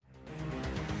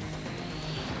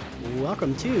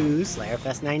Welcome to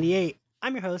Slayerfest 98.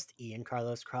 I'm your host, Ian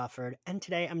Carlos Crawford, and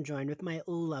today I'm joined with my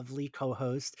lovely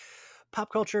co-host,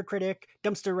 pop culture critic,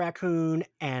 dumpster raccoon,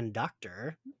 and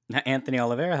doctor. Anthony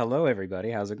Oliveira. Hello, everybody.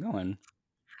 How's it going?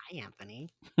 Hi,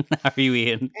 Anthony. How are you,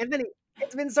 Ian? Anthony,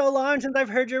 it's been so long since I've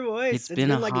heard your voice. It's been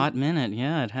a like hot minute.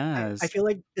 Yeah, it I has. feel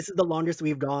like this is the longest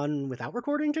we've gone without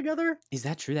recording together. Is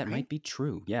that true? That Right? might be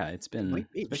true. Yeah, it's It been,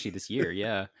 might be. especially this year.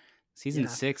 Yeah. Season Yeah.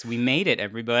 6. We made it,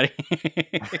 everybody.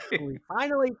 We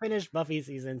finally finished Buffy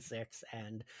season 6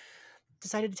 and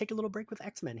decided to take a little break with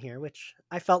X-Men here, which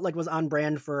I felt like was on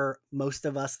brand for most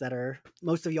of y'all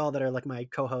that are like my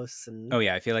co-hosts. And Oh,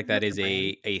 yeah. I feel like that that's is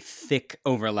the brand. a thick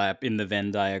overlap in the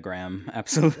Venn diagram.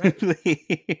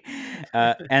 Absolutely.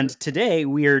 And today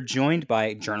we are joined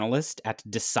by journalist at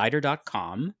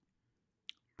Decider.com.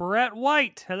 Brett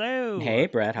White, hello. Hey,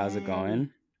 Brett. How's it Hey.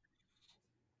 going?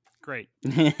 Great.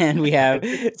 And we have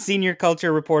senior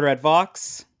culture reporter at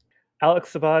Vox.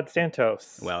 Alex Sabad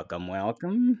Santos. Welcome,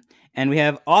 welcome. And we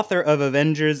have author of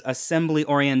Avengers Assembly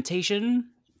Orientation.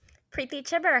 Preeti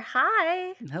Chibber,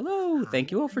 hi. Hello,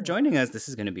 thank you all for joining us. This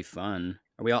is going to be fun.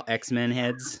 Are we all X-Men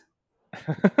heads?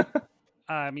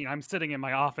 I mean, I'm sitting in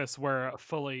my office where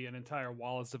fully an entire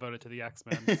wall is devoted to the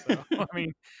X-Men. So, I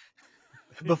mean,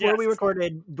 Before we yes.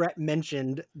 recorded, Brett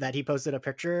mentioned that he posted a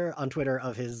picture on Twitter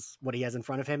of what he has in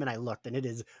front of him, and I looked, and it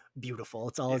is beautiful.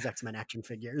 It's all his X-Men action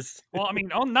figures. Well, I mean,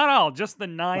 not all, just the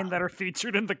 9 that are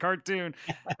featured in the cartoon.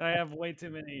 I have way too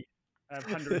many. I have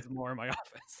hundreds more in my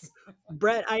office.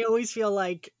 Brett, I always feel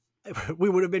like we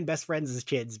would have been best friends as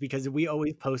kids because we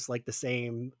always post like the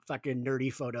same fucking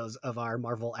nerdy photos of our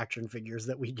Marvel action figures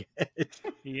that we get.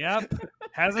 Yep.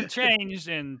 Hasn't changed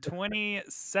in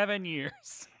 27 years.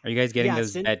 Are you guys getting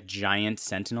Yeah, that giant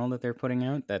Sentinel that they're putting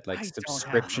out? That like I don't have the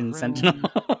subscription room. Sentinel?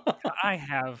 I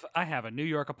have a New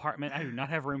York apartment. I do not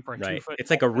have room for a Right. 2 foot. It's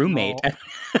like a roommate.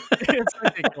 It's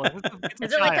ridiculous. It's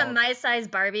Is it like a my size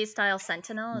Barbie style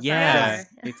Sentinel? Is Yeah, that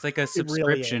it's like a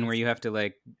subscription where you have to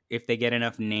like, if they get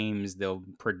enough names, they'll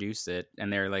produce it,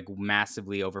 and they're like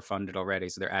massively overfunded already,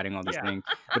 so they're adding all these things.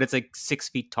 But it's like 6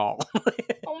 feet tall.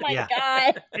 Oh my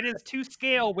god! It is to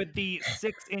scale with the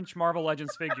 6-inch Marvel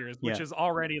Legends figures, which Yeah. is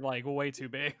already like way too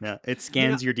big. Yeah, it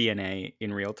scans your DNA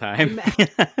in real time.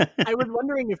 I was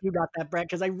wondering if you got that, Brett,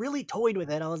 because I really toyed with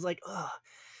it. I was like, oh,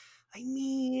 I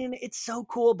mean, it's so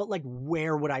cool, but like,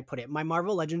 where would I put it? My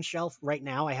Marvel Legends shelf right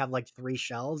now, I have like 3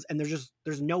 shelves, and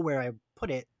there's nowhere I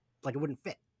put it. Like, it wouldn't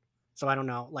fit. So I don't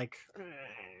know. Like,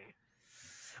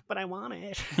 but I want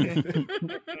it.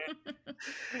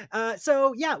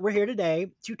 So yeah, we're here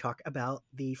today to talk about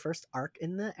the first arc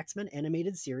in the X-Men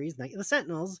animated series, Night of the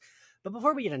Sentinels. But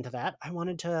before we get into that, I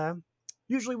wanted to.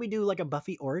 Usually we do like a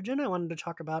Buffy origin. I wanted to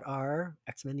talk about our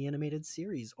X-Men the Animated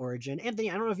Series origin. Anthony,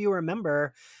 I don't know if you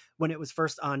remember when it was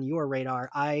first on your radar.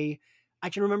 I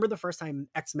can remember the first time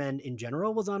X-Men in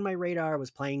general was on my radar. I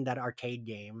was playing that arcade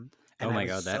game. Oh my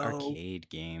god, that arcade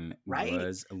game right?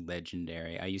 was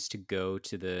legendary. I used to go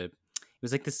to it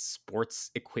was like this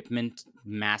sports equipment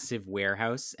massive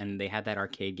warehouse, and they had that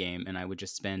arcade game, and I would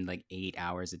just spend like 8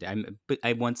 hours a day.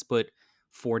 I once put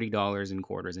 $40 in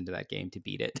quarters into that game to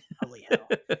beat it. Holy hell.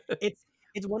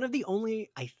 It's one of the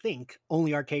only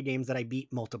arcade games that I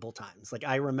beat multiple times. Like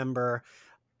I remember,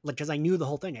 like, because I knew the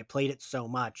whole thing. I played it so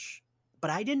much, but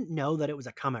I didn't know that it was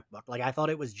a comic book. Like I thought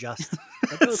it was just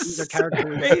like, oh, these are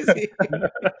characters. Crazy.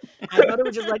 I thought it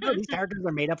was just like, oh, these characters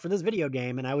are made up for this video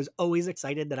game, and I was always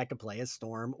excited that I could play as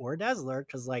Storm or Dazzler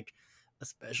because, like,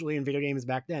 especially in video games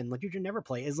back then, like you could never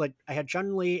play as like I had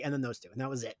Chun-Li and then those two, and that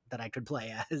was it that I could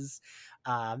play as.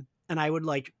 And I would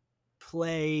like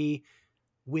play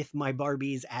with my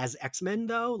Barbies as X-Men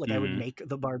though. Like I would make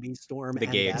the Barbie Storm The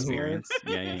and gay Dazzler. experience.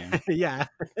 Yeah. Yeah.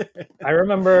 I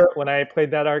remember when I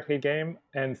played that arcade game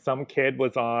and some kid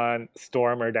was on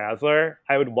Storm or Dazzler,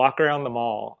 I would walk around the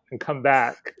mall and come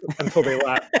back until they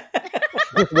left,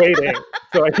 just waiting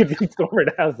so I could be Storm or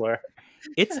Dazzler.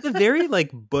 It's the very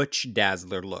like butch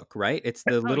Dazzler look, right? It's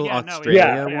the little yeah, no,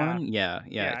 Australia yeah. one.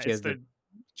 Yeah. She has the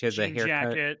jean haircut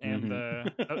jacket and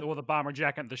the bomber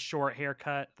jacket, the short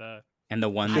haircut, and the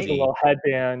one Just a little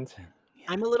headband.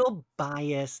 I'm a little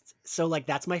biased, so like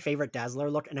that's my favorite Dazzler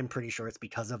look, and I'm pretty sure it's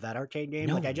because of that arcade game.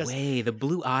 No like I just way, the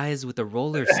blue eyes with the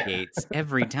roller skates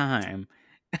every time.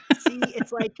 see,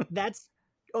 it's like that's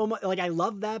oh my, like I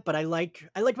love that, but I like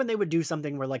when they would do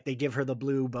something where like they give her the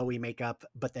blue Bowie makeup,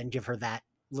 but then give her that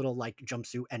little like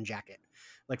jumpsuit and jacket.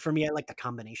 Like for me, I like the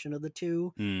combination of the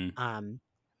two.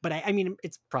 But I mean,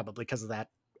 it's probably because of that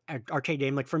arcade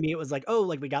game. Like for me, it was like, oh,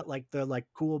 like we got like the like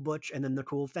cool butch and then the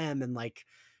cool femme, and like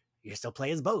you still play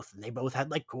as both, and they both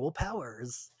had like cool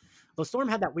powers. Though Storm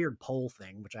had that weird pole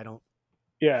thing, which I don't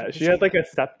Yeah, she had like a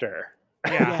scepter.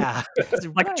 Yeah. It's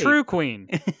like Right. true queen.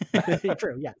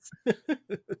 True. Yes.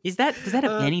 Does that have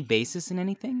Uh, any basis in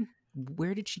anything?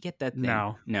 Where did she get that thing?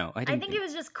 No. I I didn't think it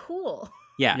was just cool.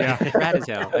 Yeah, Yeah. rad as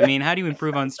hell. I mean, how do you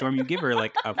improve on Storm? You give her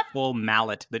like a full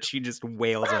mallet that she just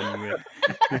wails on you with.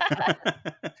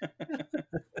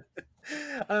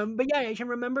 But yeah, I can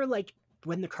remember like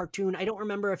when the cartoon. I don't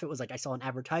remember if it was like I saw an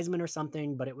advertisement or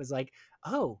something, but it was like,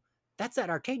 oh, that's that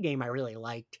arcade game I really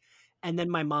liked. And then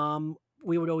my mom,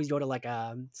 we would always go to like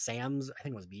Sam's. I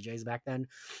think it was BJ's back then.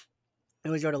 I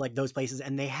always go to like those places,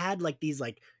 and they had like these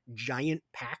like giant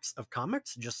packs of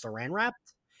comics just saran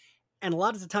wrapped. And a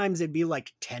lot of the times it'd be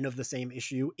like 10 of the same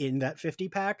issue in that 50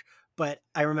 pack. But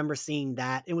I remember seeing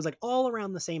that. It was like all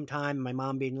around the same time. My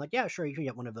mom being like, yeah, sure, you can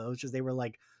get one of those because they were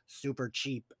like super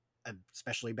cheap,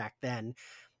 especially back then.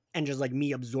 And just like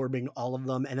me absorbing all of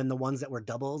them. And then the ones that were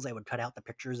doubles, I would cut out the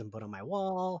pictures and put on my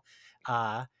wall.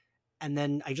 And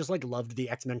then I just like loved the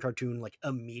X-Men cartoon like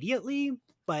immediately.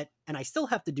 And I still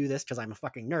have to do this because I'm a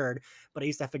fucking nerd, but I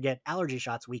used to have to get allergy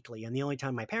shots weekly. And the only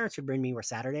time my parents would bring me were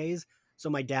Saturdays. So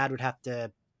my dad would have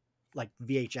to like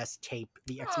VHS tape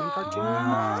the X-Men cartoon.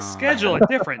 Aw. Schedule a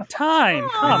different time.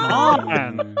 Come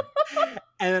on.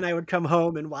 And then I would come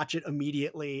home and watch it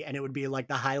immediately. And it would be like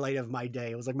the highlight of my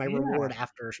day. It was like my reward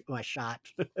after my shot.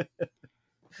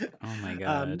 Oh my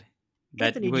god.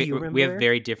 Anthony, do you we have remember?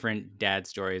 very different dad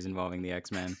stories involving the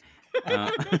X-Men.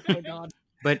 Oh God.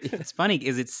 But it's funny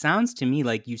because it sounds to me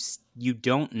like you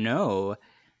don't know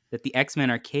that the X-Men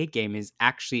arcade game is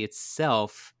actually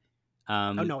itself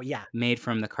Oh no, yeah. made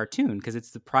from the cartoon because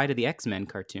it's the Pride of the X-Men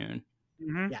cartoon.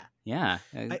 Mhm. Yeah.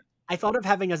 I thought of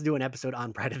having us do an episode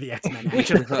on Pride of the X-Men. We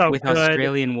should- actually. So with good.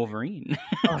 Australian Wolverine.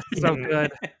 Oh, so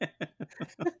good.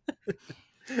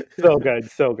 So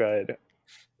good, so good.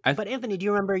 But Anthony, do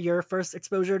you remember your first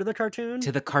exposure to the cartoon?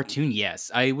 To the cartoon, yes.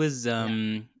 I was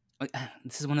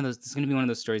this is going to be one of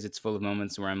those stories that's full of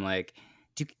moments where I'm like,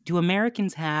 do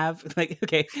Americans have like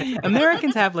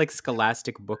Americans have like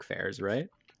Scholastic book fairs, right?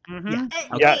 Mhm. Okay,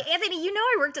 Yeah. Anthony, you know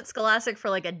I worked at Scholastic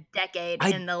for like a decade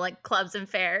in the like clubs and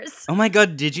fairs. Oh my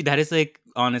god, did you? That is like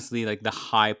honestly like the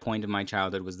high point of my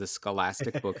childhood was the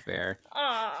Scholastic Book Fair.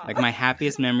 Aw. Like my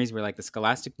happiest memories were like the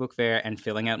Scholastic Book Fair and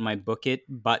filling out my Book It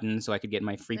button so I could get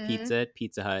my free pizza at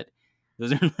Pizza Hut.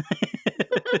 Those are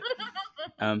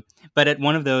but at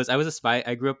one of those,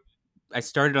 I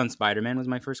started on Spider-Man was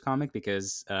my first comic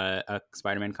because a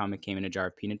Spider-Man comic came in a jar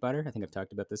of peanut butter. I think I've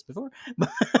talked about this before.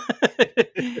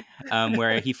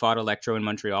 Where he fought Electro in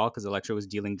Montreal because Electro was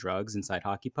dealing drugs inside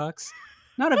hockey pucks.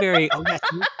 Not a very Oh, yes,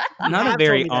 you not a have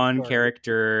very told me that on story.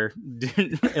 character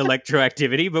Electro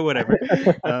activity, but whatever.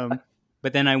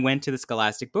 But then I went to the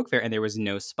Scholastic Book Fair and there was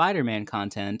no Spider-Man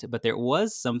content, but there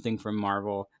was something from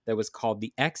Marvel that was called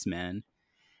the X-Men.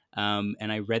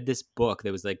 And I read this book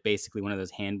that was like basically one of those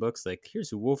handbooks, like here's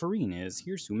who Wolverine is,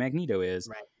 here's who Magneto is.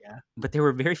 Right, yeah. But there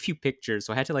were very few pictures,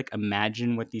 so I had to like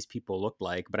imagine what these people looked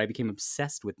like, but I became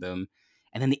obsessed with them.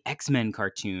 And then the X-Men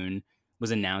cartoon was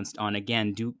announced on,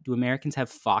 again, do Americans have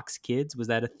Fox Kids? Was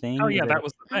that a thing? Oh yeah, that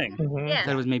was the thing. Mhm. I thought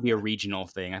Yeah. it was maybe a regional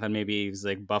thing. I thought maybe it was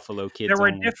like Buffalo Kids There were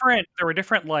only.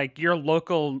 different like your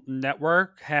local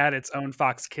network had its own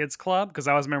Fox Kids Club because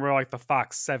I always remember like the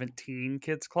Fox 17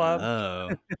 Kids Club. Oh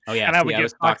yeah, And I see, would get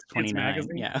was Fox Fox Kids 29.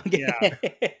 magazine. Yeah.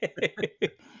 Yeah.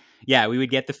 Yeah, we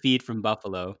would get the feed from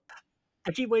Buffalo.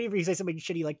 I keep waiting for you to say something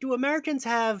shitty like, do Americans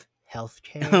have health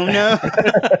care? Oh no.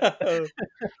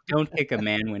 Don't kick a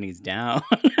man when he's down.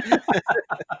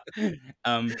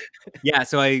 Yeah,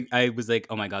 so I was like,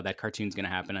 oh my god, that cartoon's gonna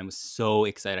happen. I was so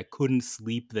excited. I couldn't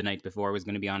sleep the night before. It was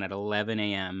gonna be on at 11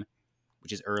 a.m.,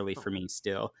 which is early for me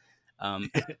still. But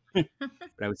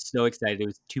I was so excited. It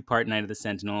was 2-part Night of the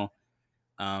Sentinel.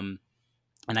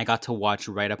 And I got to watch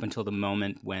right up until the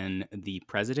moment when the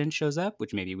president shows up,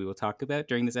 which maybe we will talk about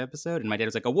during this episode. And my dad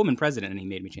was like, a woman president, and he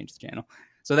made me change the channel.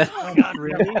 So that's Oh God,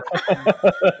 really?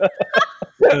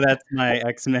 so that's my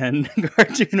X-Men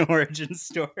cartoon origin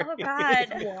story. Oh God,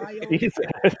 Wild. Jesus.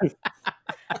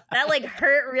 that like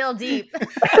hurt real deep.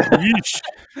 Yeesh.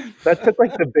 That took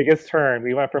like the biggest turn.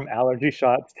 We went from allergy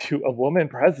shots to a woman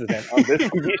president on this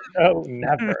TV show.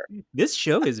 Never. This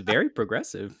show is very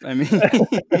progressive. I mean,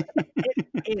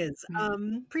 It is.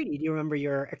 Preeti, do you remember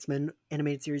your X-Men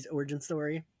animated series origin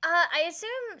story? I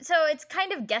assume so. It's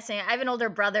kind of guessing. I have an older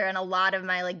brother, and a lot of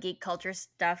my like geek culture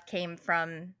stuff came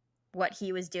from what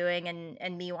he was doing,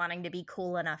 and me wanting to be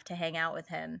cool enough to hang out with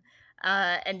him.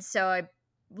 And so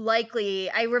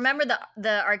I remember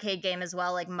the arcade game as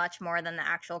well, like much more than the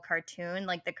actual cartoon.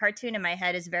 Like the cartoon in my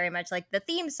head is very much like the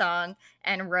theme song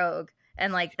and Rogue.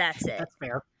 and like that's it. That's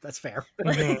fair. That's fair.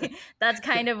 Like, that's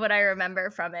kind of what I remember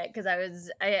from it, because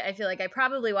I feel like I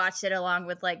probably watched it along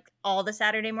with like all the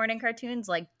Saturday morning cartoons,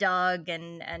 like Doug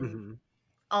and Mhm.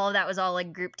 all of that was all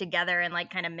like grouped together and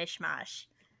like kind of mishmash.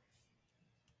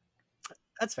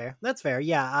 That's fair. That's fair.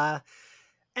 Yeah.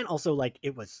 And also, like,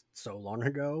 it was so long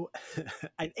ago.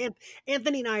 And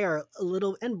Anthony and I are a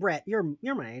little, and Brett, you're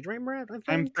my age, right, Brett? I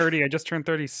I'm think. 30. I just turned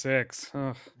 36.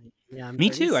 Ugh. Yeah, I'm Me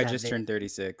too. I 37. just turned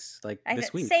 36 like I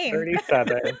this week. Same.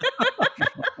 37.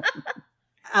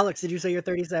 Alex, did you say you're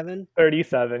 37?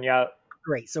 37, yeah.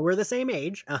 Great. So we're the same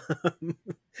age.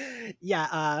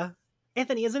 Yeah.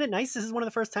 Anthony, isn't it nice? This is one of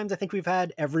the first times I think we've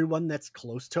had everyone that's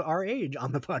close to our age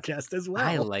on the podcast as well.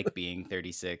 I like being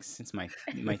 36. It's my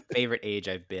favorite age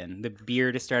I've been. The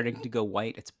beard is starting to go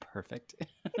white. It's perfect.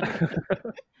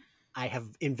 I have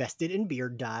invested in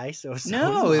beard dye, so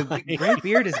No, is the mine. gray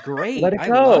beard is great. Let it I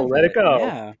go, love let it go.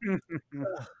 Yeah.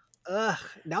 Ugh,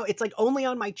 now it's like only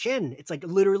on my chin. It's like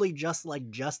literally just my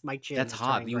chin. That's is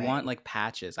hot. turning You gray. want like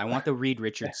patches. I want the Reed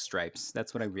Richards stripes.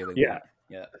 That's what I really Yeah. want.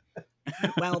 Yeah.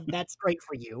 Well, that's great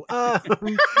for you. Alex,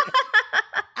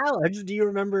 do you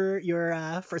remember your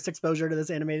first exposure to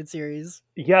this animated series?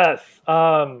 Yes.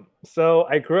 So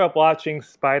I grew up watching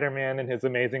Spider-Man and His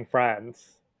Amazing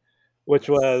Friends, which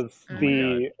was Oh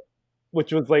my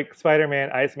which was like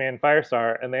Spider-Man, Iceman,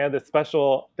 Firestar, and they had this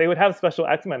special. They would have special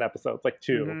X-Men episodes, like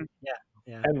 2. Mhm.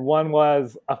 Yeah. And one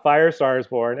was a Firestar is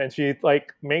born, and she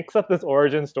like makes up this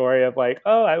origin story of like,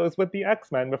 oh, I was with the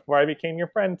X-Men before I became your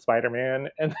friend, Spider-Man.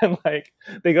 And then like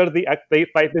they go to they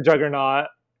fight the Juggernaut.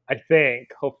 I think,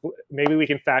 hopefully, maybe we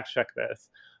can fact check this.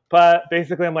 But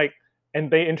basically, I'm like, and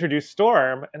they introduce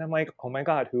Storm, and I'm like, oh my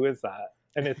god, who is that?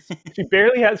 And it's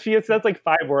she says like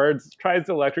 5 words, tries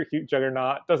to electrocute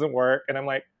Juggernaut, doesn't work, and I'm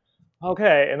like,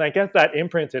 okay. And I guess that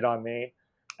imprinted on me.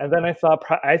 And then I saw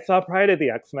Pride of the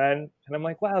X-Men, and I'm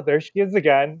like, wow, there she is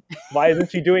again. Why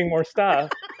isn't she doing more stuff?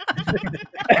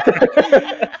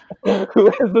 Who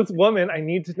is this woman? I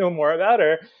need to know more about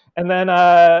her. And then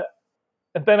I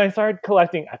started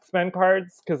collecting X-Men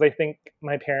cards because I think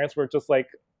my parents were just like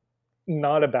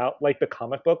not about like the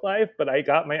comic book life, but I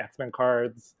got my X-Men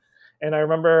cards, and I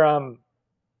remember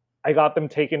I got them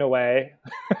taken away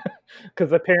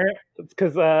because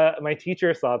my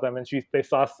teacher saw them, and they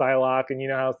saw Psylocke, and you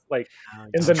know how like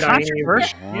in the 90s,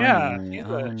 Controversial. Yeah. Horny. He's a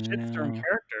Oh, shitstorm no.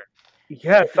 character.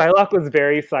 yeah, Psylocke was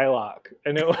very Psylocke,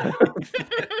 and it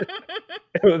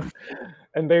was,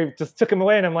 and they just took him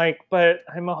away, and I'm like, but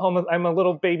I'm a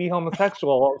little baby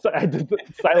homosexual, so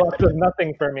Psylocke does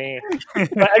nothing for me.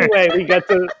 But anyway, we get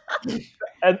to,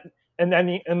 I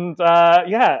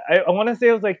want to say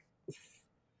it was like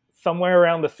somewhere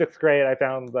around the 6th grade, I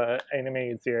found the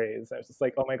animated series. I was just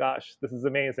like, oh my gosh, this is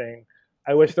amazing.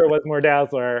 I wish there was more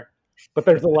Dazzler, but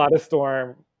there's a lot of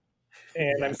Storm,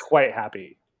 and I'm Yes. quite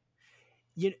happy.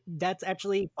 That's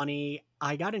actually funny.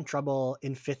 I got in trouble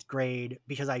in 5th grade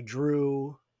because I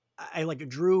drew a like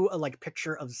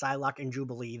picture of Psylocke and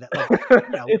Jubilee that like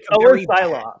It's very always bad.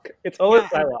 Psylocke. It's always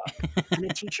Yeah, Psylocke. and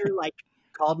the teacher like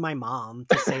called my mom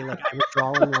to say like I was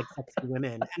drawing like sexy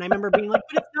women, and I remember being like,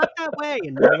 "But it's not that way,"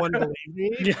 and no one believed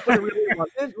me. But it really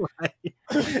wasn't. Like,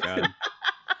 Oh my God.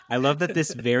 I love that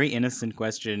this very innocent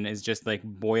question is just like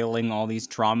boiling all these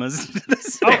traumas.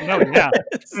 Oh, no, yeah.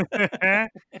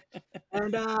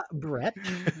 and Brett,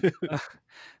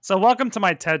 So welcome to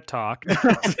my TED Talk.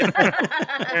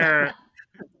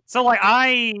 So like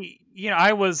I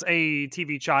was a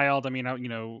TV child. I mean, I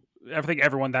think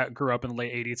everyone that grew up in the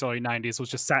late 80s, early 90s was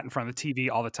just sat in front of the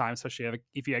TV all the time, especially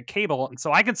if you had cable. And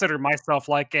so I considered myself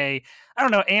like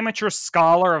amateur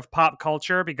scholar of pop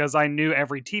culture because I knew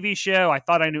every TV show. I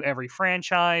thought I knew every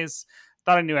franchise,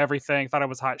 thought I knew everything, thought I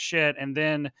was hot shit. And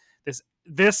then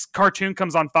this cartoon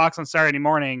comes on Fox on Saturday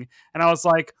morning, and I was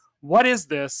like, what is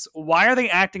this? Why are they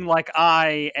acting like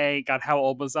God, how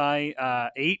old was I?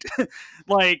 8?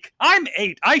 Like, I'm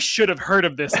 8. I should have heard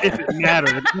of this if it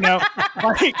mattered.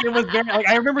 Like it was very like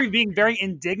I remember being very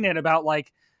indignant about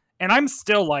like, and I'm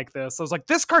still like this. I was like,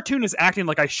 this cartoon is acting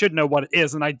like I should know what it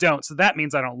is, and I don't. So that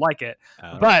means I don't like it.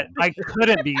 Oh. But I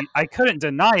couldn't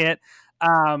deny it.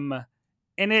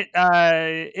 And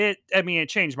it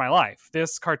changed my life.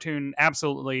 This cartoon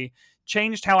absolutely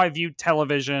changed how I viewed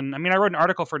television. I mean, I wrote an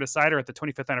article for Decider at the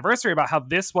 25th anniversary about how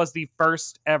this was the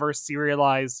first ever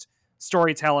serialized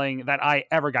storytelling that I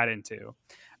ever got into.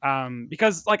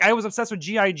 Because like I was obsessed with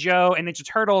G.I. Joe and Ninja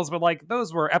Turtles, but like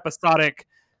those were episodic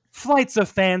flights of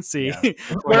fancy. Yeah.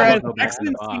 Whereas Go back to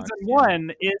X-Men the box, season yeah.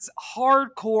 1 is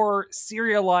hardcore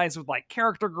serialized with like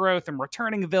character growth and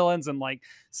returning villains and like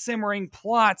simmering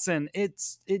plots, and it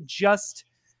just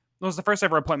It was the first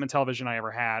ever appointment television I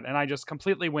ever had, and I just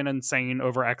completely went insane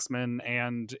over X-Men,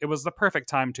 and it was the perfect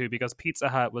time too because Pizza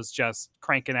Hut was just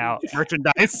cranking out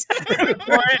merchandise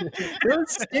for it.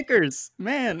 Those stickers,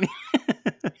 man.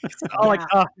 So, like,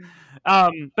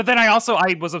 but then I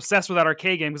was obsessed with that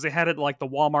arcade game because they had it at, like, the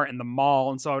Walmart in the mall,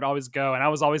 and so I would always go, and I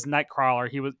was always Nightcrawler.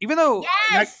 He was, even though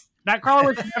Yes.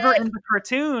 Nightcrawler was never in the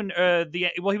cartoon.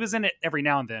 He was in it every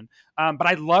now and then. But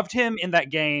I loved him in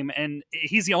that game, and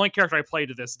he's the only character I play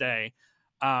to this day.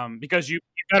 Because you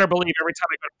better believe every time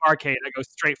I go to arcade, I go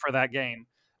straight for that game.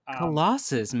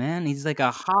 Colossus, man. He's like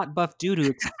a hot buff dude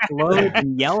who explodes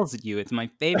and yells at you. It's my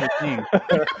favorite thing.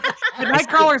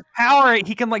 Nightcrawler's power,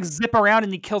 he can like zip around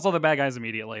and he kills all the bad guys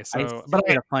immediately. So, but I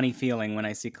get a funny feeling when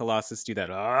I see Colossus do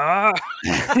that.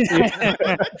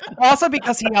 Also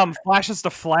because he flashes to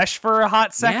flesh for a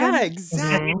hot second. Yeah,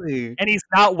 exactly. And he's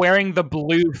not wearing the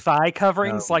blue thigh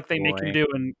coverings like they make him do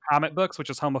in comic books, which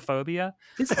is homophobia.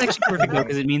 This is actually perfect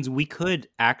because it means we could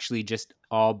actually just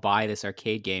all buy this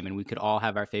arcade game and we could all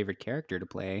have our favorite character to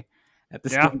play at the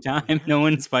same time. No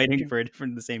one's fighting for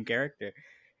the same character.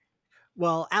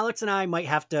 Well, Alex and I might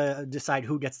have to decide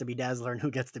who gets to be Dazzler and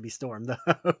who gets to be Storm, though.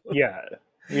 Yeah.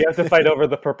 You have to fight over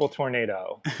the purple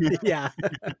tornado. Yeah.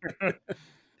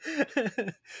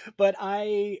 But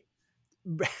I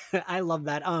love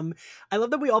that. I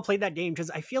love that we all played that game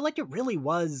because I feel like it really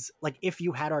was like if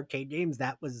you had arcade games,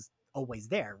 that was always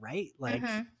there, right? Like,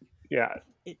 yeah.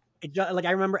 Like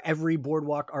I remember every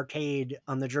Boardwalk arcade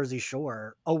on the Jersey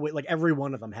Shore. Oh, wait, like every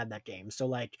one of them had that game. So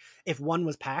like if one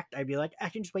was packed, I'd be like, I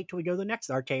can just wait till we go to the next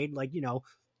arcade, like,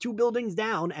 2 buildings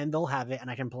down, and they'll have it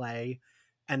and I can play.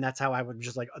 And that's how I would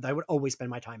I would always spend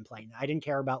my time playing. I didn't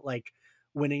care about like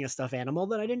winning a stuffed animal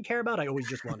that I dididn't care about. I always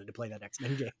just wanted to play that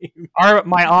X-Men game.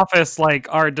 My office, like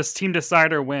our team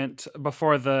decider went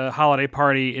before the holiday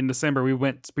party in December.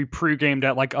 We pre-gamed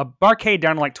at like a barcade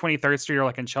down like 23rd Street or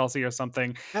like in Chelsea or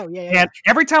something. Oh yeah. And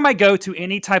every time I go to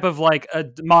any type of like a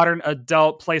modern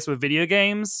adult place with video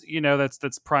games,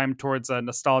 that's primed towards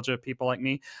nostalgia people like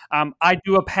me, I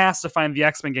do a pass to find the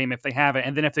X-Men game if they have it,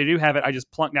 and then if they do have it, I just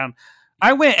plunk down.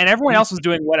 I went and everyone else was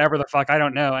doing whatever the fuck, I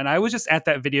don't know. And I was just at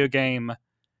that video game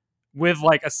with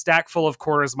like a stack full of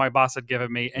quarters my boss had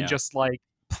given me and just like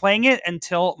playing it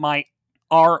until my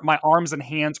arms and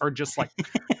hands are just like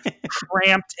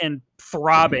cramped and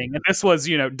throbbing. And this was,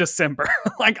 December.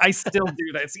 Like I still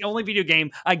do that. It's the only video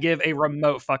game I give a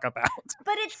remote fuck about.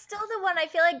 But it's still the one I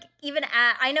feel like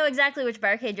I know exactly which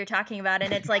barcade you're talking about.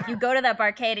 And it's like you go to that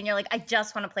barcade and you're like, I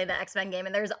just want to play the X-Men game.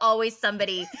 And there's always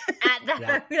somebody at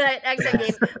that X-Men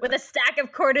game with a stack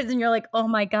of quarters. And you're like, oh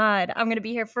my God, I'm going to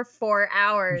be here for 4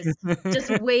 hours just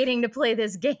waiting to play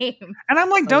this game. And I'm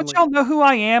like, don't y'all know who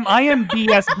I am? I am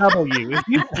BSW. If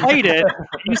you played it,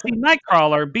 you see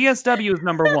Nightcrawler, BSW is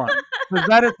number 1. Because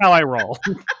that is how I roll.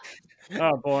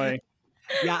 Oh boy.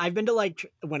 Yeah, I've been to like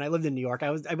when I lived in New York,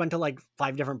 I went to like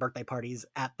 5 different birthday parties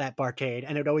at that barcade,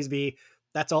 and it would always be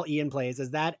that's all Ian plays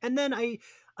is that. And then I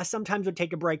sometimes would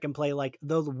take a break and play like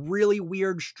the really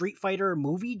weird Street Fighter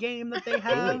movie game that they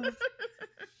have.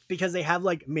 Because they have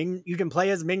like you can play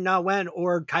as Ming Na Wen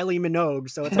or Kylie Minogue,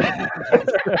 so it's like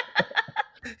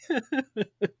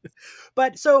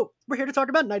But so we're here to talk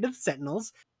about Night of the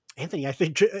Sentinels. Anthony, I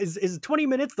think is 20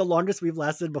 minutes the longest we've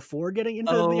lasted before getting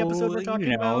into the episode we're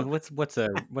talking about? What's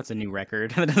a new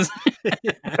record?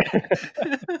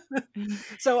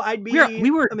 So I'd be we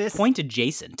were point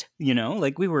adjacent,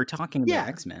 like we were talking about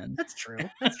X-Men. That's true.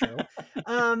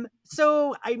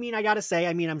 So I mean, I gotta say,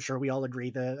 I'm sure we all agree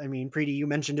Preeti, you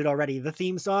mentioned it already. The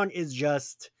theme song is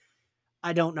just,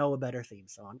 I don't know a better theme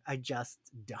song. I just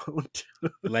don't.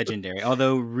 Legendary.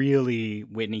 Although really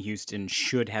Whitney Houston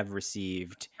should have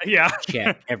received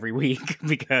Chet every week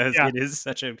because it is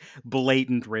such a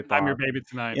blatant ripoff. I'm Your Baby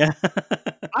Tonight. Yeah.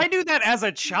 I knew that as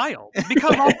a child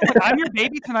because I'm Your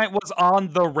Baby Tonight was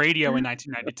on the radio in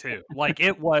 1992. Like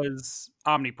it was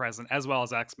omnipresent as well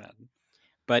as X-Men.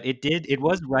 But it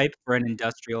was ripe for an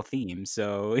industrial theme.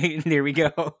 So there we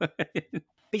go.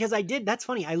 Because that's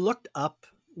funny. I looked up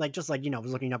was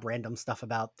looking up random stuff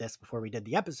about this before we did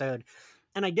the episode.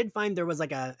 And I did find there was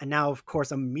like and now of course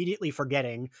I'm immediately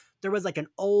forgetting, there was like an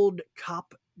old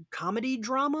cop comedy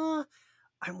drama,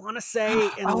 I want to say.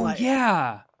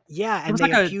 Yeah. And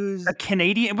they accused a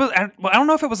Canadian, I don't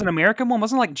know if it was an American one.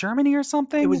 Wasn't it like Germany or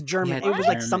something? It was German. Yeah, it was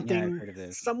like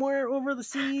something somewhere over the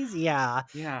seas. Yeah.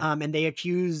 And they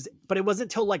accused, but it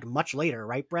wasn't till like much later,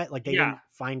 right, Brett? Like they didn't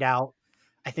find out,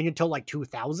 I think, until like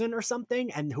 2000 or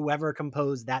something. And whoever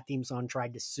composed that theme song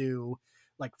tried to sue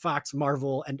like Fox,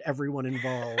 Marvel, and everyone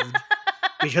involved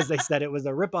because they said it was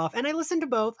a ripoff. And I listened to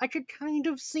both. I could kind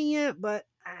of see it, but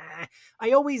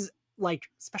I always like,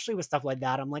 especially with stuff like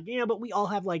that, I'm like, yeah, but we all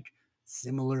have like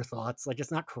similar thoughts. Like,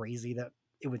 it's not crazy that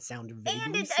it would sound And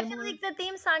vaguely I feel similar. like the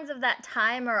theme songs of that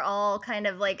time are all kind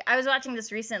of like, I was watching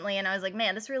this recently and I was like,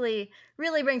 man, this really,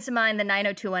 really brings to mind the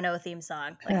 90210 theme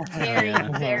song. Like, very,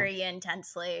 Yeah. very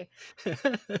intensely.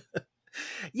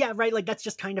 Yeah, right. Like, that's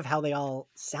just kind of how they all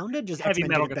sounded. Just Heavy X-Men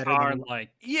metal did it better guitar than and like,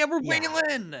 yeah, we're Yeah.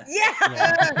 Waylon.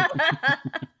 Yeah.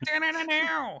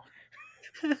 Da-na-na-now.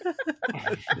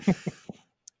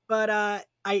 But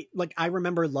I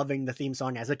remember loving the theme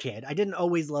song as a kid. I didn't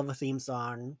always love a theme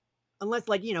song unless,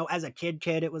 like, you know, as a kid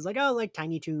it was like, oh, like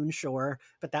Tiny Toon, sure,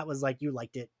 but that was like, you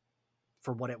liked it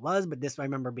for what it was. But this, I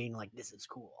remember being like, this is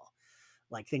cool,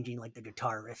 like thinking like the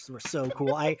guitar riffs were so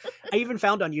cool. I even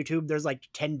found on YouTube there's like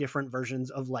 10 different versions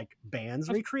of like bands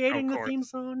recreating the course. theme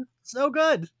song. So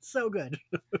good.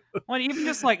 Well, and even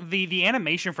just like the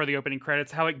animation for the opening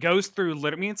credits, how it goes through.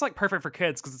 I mean, it's like perfect for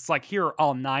kids because it's like, here are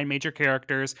all 9 major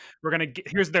characters. We're gonna get,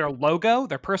 here's their logo,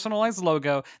 their personalized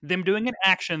logo, them doing an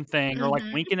action thing or like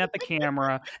Mhm. winking at the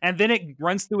camera, and then it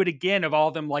runs through it again of all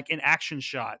of them like in action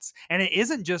shots. And it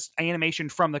isn't just animation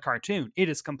from the cartoon; it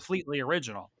is completely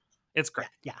original. It's great.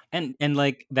 Yeah. And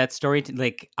like that story,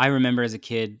 like I remember as a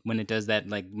kid when it does that,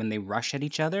 like when they rush at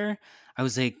each other, I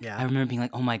was like, Yeah. I remember being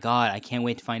like, oh my god, I can't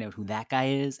wait to find out who that guy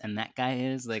is and that guy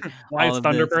is. Like Why all is of the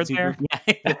Thunderbird super, there?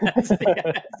 yeah,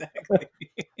 exactly.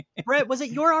 Brett, was it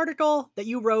your article that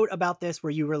you wrote about this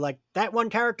where you were like, that one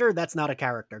character, that's not a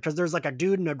character? Because there's like a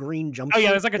dude in a green jumpsuit. Oh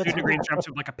yeah, there's like a that's- dude in a green jumpsuit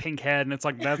with like a pink head, and it's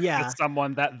like that's Yeah. just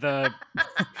someone that the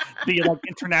like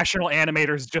international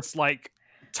animators just like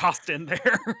tossed in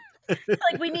there.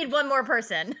 Like, we need one more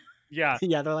person. Yeah.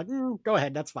 Yeah, they're like, go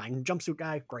ahead, that's fine. Jumpsuit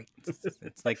guy, great.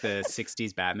 It's like the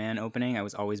 60s Batman opening. I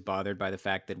was always bothered by the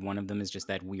fact that one of them is just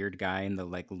that weird guy in the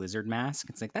like lizard mask.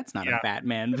 It's like, that's not Yeah. a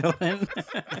Batman villain.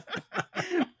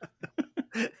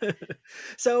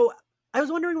 So I was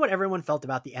wondering what everyone felt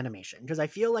about the animation, because I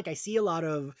feel like I see a lot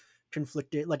of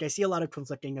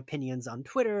conflicting opinions on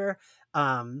Twitter,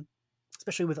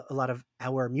 especially with a lot of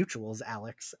our mutuals,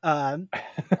 Alex.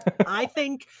 I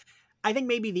think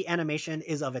maybe the animation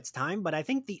is of its time, but I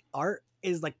think the art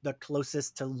is like the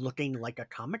closest to looking like a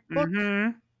comic book.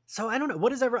 Mhm. So I don't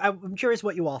know. I'm curious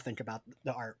what you all think about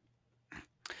the art.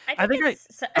 I think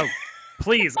it's oh,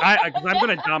 please, I'm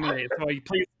going to dominate. So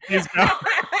please go.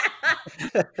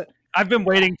 I've been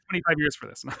waiting 25 years for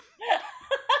this.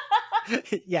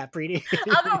 Yeah, Preeti.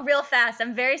 I'll go real fast.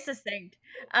 I'm very succinct.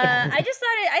 I just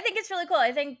thought I think it's really cool.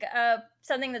 I think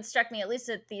something that struck me, at least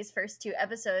at these first 2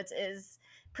 episodes, is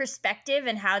perspective,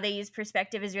 and how they use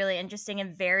perspective is really interesting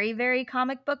and very, very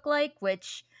comic book like,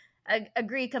 which I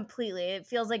agree completely. It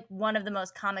feels like one of the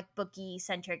most comic booky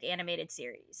centric animated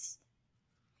series.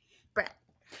 Brett.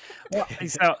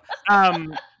 So,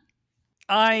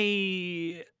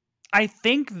 I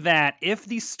think that if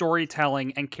the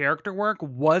storytelling and character work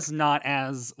was not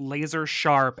as laser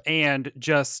sharp and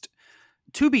just,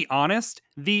 to be honest,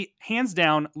 the hands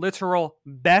down literal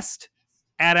best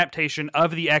adaptation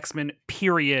of the X-Men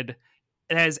period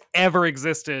that has ever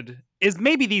existed is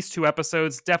maybe these 2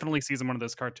 episodes, definitely season 1 of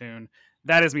this cartoon.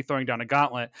 That is me throwing down a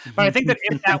gauntlet. But I think that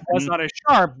if that was not as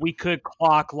sharp, we could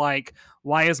clock like,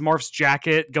 why is Morph's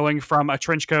jacket going from a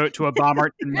trench coat to a bomber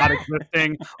to not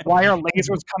existing? Why are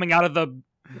lasers coming out of the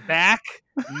back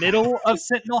middle of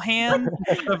Sentinel hand?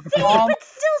 But still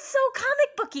so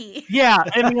comic booky. Yeah,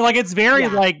 I mean, like, it's very Yeah.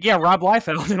 like, yeah, Rob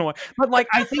Liefeld in a way. But like,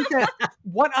 I think that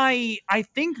I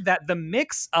think that the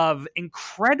mix of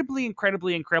incredibly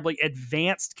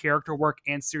advanced character work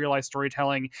and serialized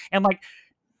storytelling and like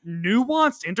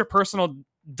nuanced interpersonal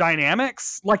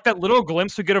dynamics, like that little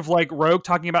glimpse we get of like Rogue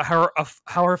talking about how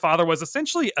her father was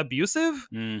essentially abusive.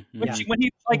 Mhm. When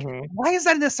he like, Mhm. why is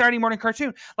that in this Saturday morning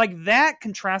cartoon? Like, that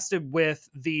contrasted with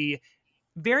the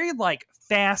very like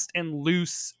fast and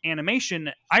loose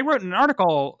animation. I wrote an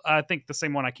article, I think the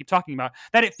same one I keep talking about,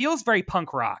 that it feels very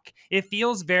punk rock. It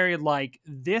feels very like,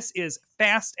 this is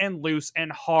fast and loose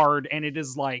and hard, and it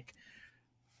is like,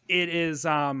 it is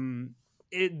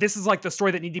this is like the story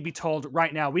that needed to be told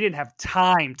right now. We didn't have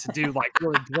time to do like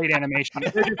really great animation.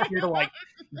 We're just here to like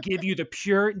give you the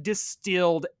pure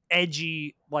distilled,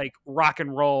 edgy, like rock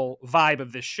and roll vibe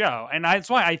of this show. And that's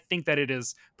why I think that it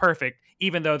is perfect,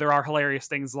 even though there are hilarious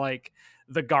things like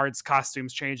the guards'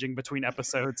 costumes changing between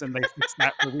episodes and they fix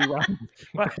that for rerun.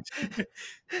 But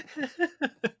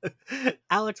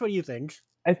Alex, what do you think?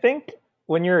 I think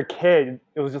when you're a kid,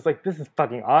 it was just like, this is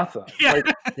fucking awesome. Yeah. Like,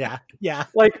 Yeah.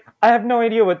 like, I have no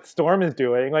idea what Storm is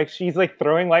doing. Like, she's like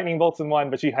throwing lightning bolts in one,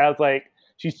 but she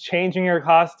she's changing her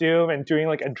costume and doing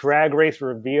like a drag race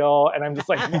reveal, and I'm just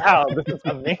like, wow, this is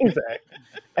amazing.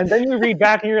 And then you read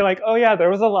back and you're like, oh yeah,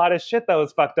 there was a lot of shit that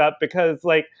was fucked up because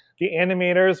like the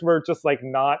animators were just like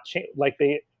not like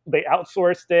they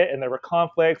outsourced it, and there were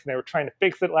conflicts, and they were trying to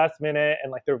fix it last minute,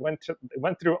 and like they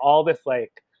went through all this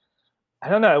like, I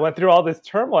don't know, I went through all this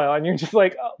turmoil, and you're just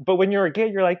like, oh, but when you're a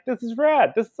kid, you're like, this is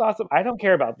rad, this is awesome. I don't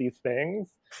care about these things.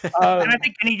 And I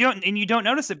think, and you don't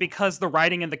notice it because the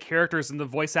writing and the characters and the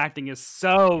voice acting is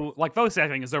so like voice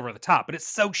acting is over the top, but it's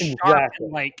so sharp Exactly.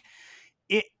 and like.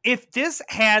 If this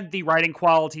had the writing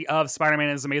quality of Spider-Man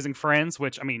and His Amazing Friends,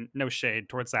 which I mean, no shade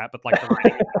towards that, but like the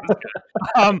writing is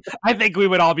good, I think we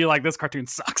would all be like, this cartoon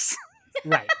sucks.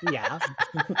 Right. Yeah.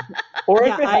 Or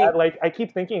Yeah, if it had like, I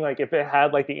keep thinking like if it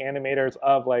had like the animators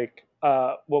of like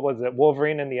what was it,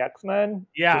 Wolverine and the X-Men,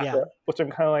 Yeah. which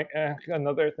I'm kind of like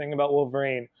another thing about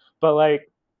Wolverine, but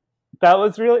like that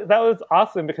was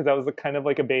awesome because that was a kind of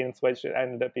like a bait and switch. It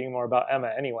ended up being more about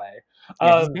Emma anyway.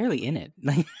 Yeah, he's barely in it.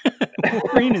 Like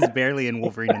Wolverine is barely in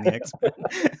Wolverine and the X-Men.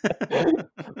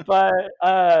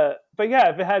 but yeah,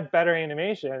 if it had better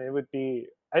animation, it would be.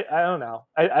 I don't know.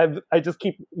 I just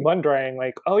keep wondering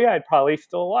like, oh yeah, I'd probably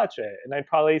still watch it, and I'd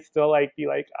probably still like be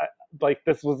like,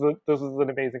 this was an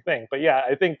amazing thing. But yeah,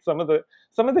 I think some of the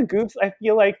goofs I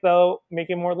feel like though make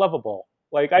it more lovable.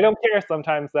 Like I don't care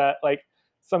sometimes that like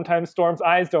sometimes Storm's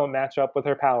eyes don't match up with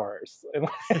her powers, and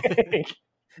like,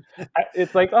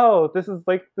 it's like, oh, this is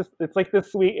like this. It's like the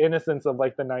sweet innocence of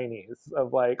like the '90s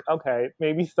of like, okay,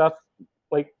 maybe stuff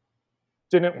like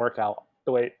didn't work out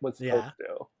the way it was supposed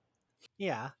to.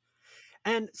 Yeah.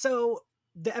 And so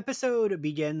the episode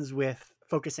begins with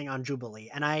focusing on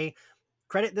Jubilee, and I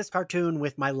credit this cartoon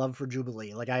with my love for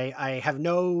Jubilee. Like I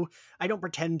don't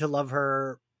pretend to love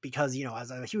her because, you know,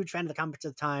 as a huge fan of the comics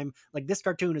at the time, like this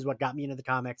cartoon is what got me into the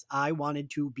comics. I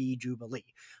wanted to be Jubilee.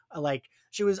 Like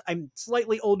I'm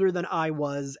slightly older than I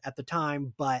was at the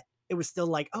time, but it was still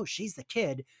like, oh, she's the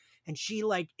kid. And she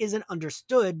like isn't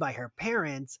understood by her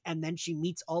parents. And then she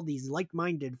meets all these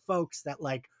like-minded folks that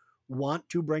like want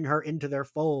to bring her into their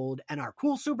fold and are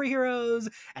cool superheroes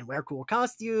and wear cool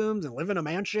costumes and live in a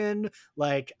mansion.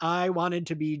 Like I wanted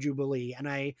to be Jubilee. And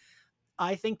I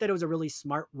think that it was a really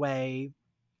smart way.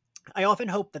 I often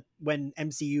hope that when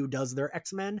MCU does their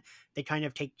X-Men, they kind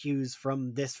of take cues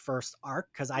from this first arc,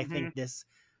 because I think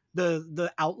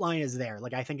the outline is there.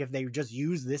 Like I think if they just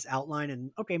use this outline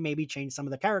and okay, maybe change some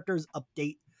of the characters,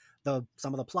 update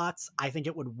some of the plots, I think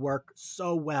it would work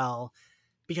so well,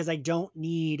 because I don't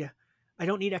need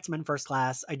X-Men First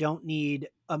Class. I don't need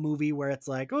a movie where it's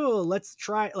like, oh, let's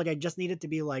try. Like I just need it to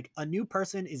be like a new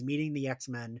person is meeting the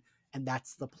X-Men, and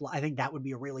that's the plot. I think that would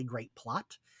be a really great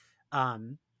plot.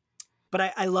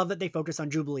 But I love that they focus on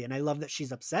Jubilee, and I love that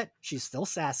she's upset. She's still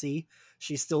sassy.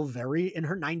 She's still very in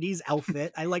her 90s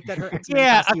outfit. I like that her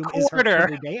X-Men costume is her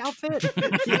everyday outfit.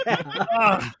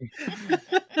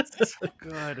 It's so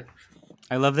good.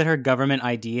 I love that her government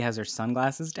ID has her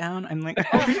sunglasses down. I'm like,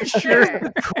 Oh, for sure.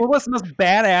 The coolest, most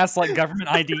badass like government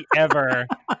ID ever.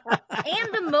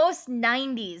 And the most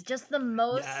 90s. Just the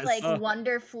most Yes.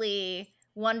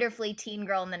 wonderfully teen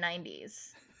girl in the 90s.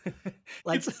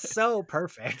 Like so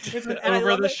perfect. It's And I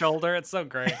over love the it. shoulder. It's so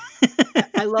great.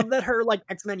 I love that her like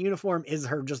X-Men uniform is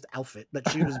her just outfit that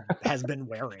she has been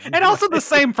wearing. And also the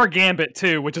same for Gambit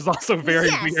too, which is also very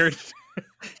Yes. weird.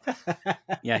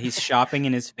 yeah, he's shopping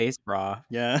in his face bra.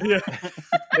 Yeah.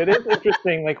 It is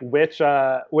interesting, like which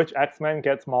X-Men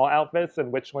gets mall outfits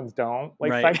and which ones don't.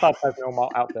 Like Right. Cyclops has no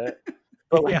mall outfit,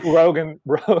 but like Rogue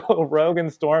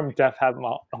and Storm def have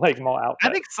mall outfits.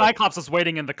 I think Cyclops is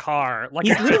waiting in the car. Like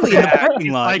He's literally in the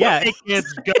parking lot. Like, Yeah. hey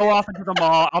kids, go off into the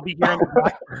mall. I'll be here in the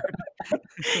Blackbird.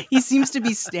 He seems to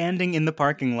be standing in the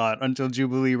parking lot until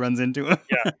Jubilee runs into him.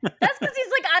 Yeah. That's because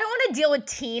he's like, I don't want to deal with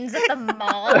teens at the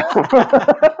mall.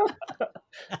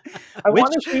 I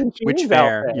want to see Which Jean's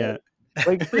fair? outfit. Yeah.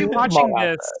 Like Rewatching mall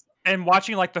this outfit. and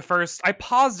watching like the first, I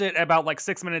paused it about like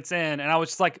 6 minutes in, and I was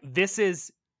just like, this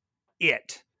is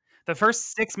it. The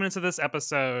first 6 minutes of this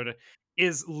episode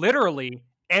is literally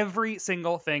every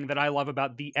single thing that I love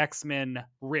about the X-Men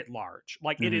writ large.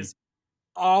 Like it is,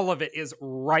 all of it is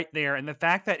right there. And the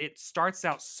fact that it starts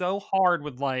out so hard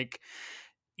with like,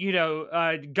 you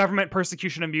know, government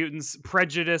persecution of mutants,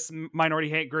 prejudice, minority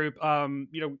hate group,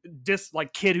 you know,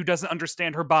 like kid who doesn't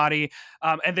understand her body,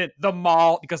 and then the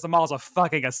mall, because the mall is a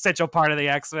fucking essential part of the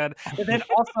X-Men. And then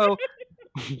also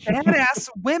badass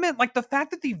women, like the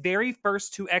fact that the very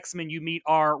first two X-Men you meet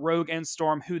are Rogue and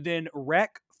Storm, who then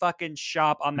wreck fucking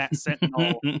shop on that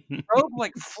Sentinel. Rogue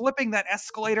like flipping that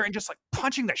escalator and just like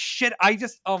punching the shit.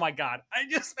 Oh my god, it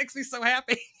just makes me so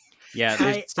happy. Yeah,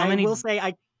 there's so many. I will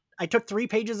say I took 3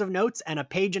 pages of notes, and a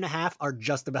page and a half are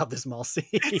just about this mall scene.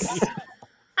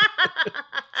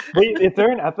 Wait, is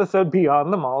there an episode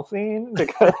beyond the mall scene?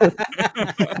 Because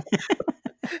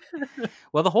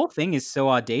Well, the whole thing is so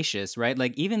audacious, right?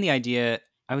 Like, even the idea,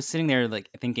 I was sitting there like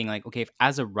thinking like, okay, if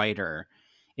as a writer,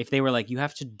 if they were like, you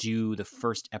have to do the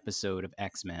first episode of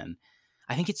X-Men,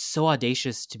 I think it's so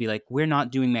audacious to be like, we're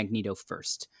not doing Magneto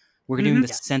first. We're doing the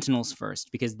Yes. Sentinels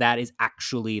first, because that is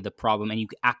actually the problem. And you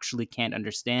actually can't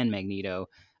understand Magneto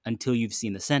until you've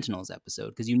seen the Sentinels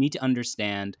episode, because you need to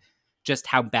understand just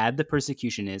how bad the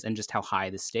persecution is and just how high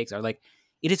the stakes are. Like,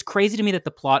 it is crazy to me that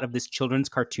the plot of this children's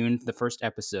cartoon, the first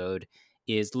episode,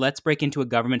 is let's break into a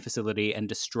government facility and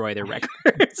destroy their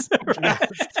records.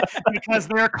 Because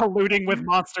they're colluding with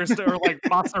monsters or like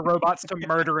monster robots to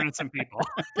murder innocent people.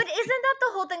 But isn't that the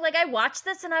whole thing? Like, I watched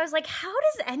this and I was like, how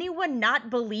does anyone not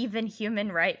believe in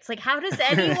human rights? Like, how does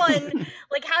anyone,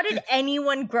 like, how did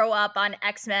anyone grow up on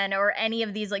X-Men or any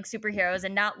of these, like, superheroes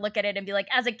and not look at it and be like,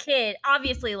 as a kid,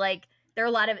 obviously, like, there are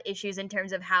a lot of issues in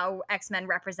terms of how X-Men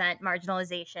represent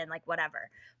marginalization, like, whatever.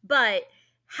 But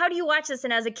how do you watch this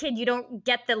and as a kid, you don't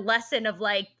get the lesson of,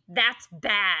 like, that's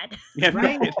bad? Yeah,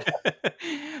 Right.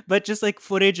 But just like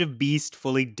footage of Beast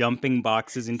fully dumping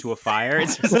boxes into a fire.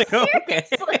 It's just like, oh, okay.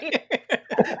 Seriously.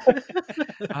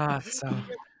 So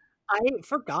I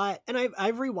forgot, and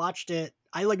I've rewatched it.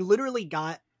 I like literally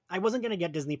I wasn't gonna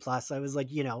get Disney Plus. I was like,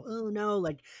 oh no,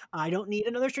 like I don't need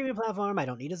another streaming platform. I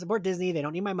don't need to support Disney. They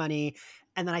don't need my money.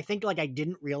 And then I think like I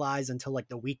didn't realize until like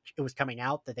the week it was coming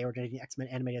out that they were getting the X-Men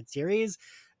animated series.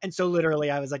 And so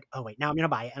literally I was like, oh wait, now I'm gonna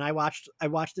buy it. And I watched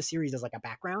the series as like a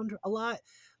background a lot.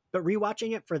 But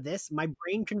rewatching it for this, my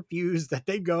brain confused that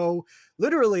they go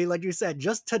literally, like you said,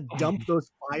 just to dump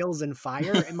those files in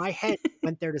fire. And my head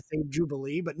went there to save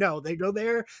Jubilee, but no, they go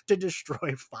there to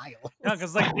destroy files. no,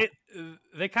 because like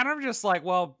they kind of just like,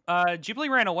 well, Jubilee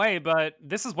ran away, but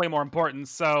this is way more important,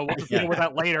 so we'll just deal with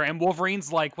that later. And Wolverine's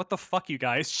like, what the fuck, you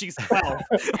guys? She's 12.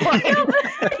 Like, No, but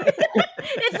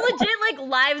it's legit like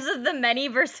Lives of the Many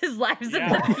versus Lives of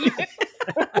the Few.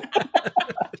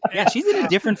 Yeah, she's in a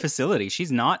different facility.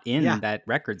 She's not in Yeah. that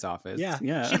records office.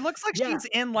 Yeah. she looks like Yeah. she's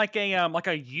in like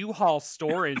a U-Haul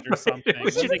storage or something.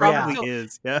 Which She's she like, probably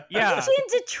is. Yeah. Yeah. Isn't she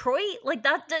in Detroit? Like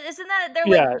that? Isn't that? They're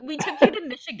Yeah. like, we took you to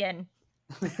Michigan.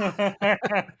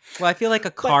 Well, I feel like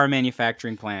a car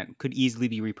manufacturing plant could easily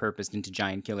be repurposed into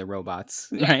giant killer robots,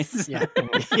 Yes. right?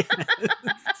 Yeah.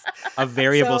 A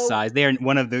variable So- size. They are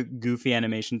one of the goofy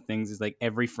animation things is like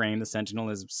every frame the Sentinel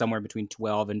is somewhere between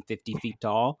 12 and 50 feet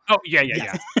tall. Oh yeah.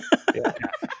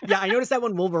 Yeah, I noticed that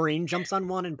when Wolverine jumps on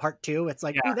one in part 2, it's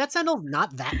like, Yeah. ooh, that Sentinel's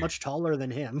not that much taller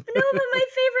than him. No, but my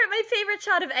favorite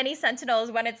shot of any Sentinel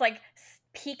is when it's like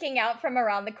peeking out from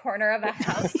around the corner of a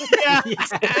house. Yeah.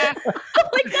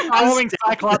 Like, Following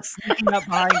Cyclops sneaking up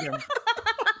behind him.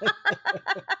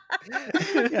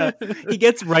 Yeah. He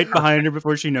gets right behind her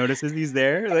before she notices he's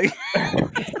there. Like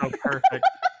So perfect.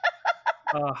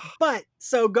 But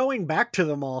so going back to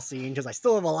the mall scene, because I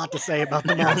still have a lot to say about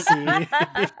the mall scene.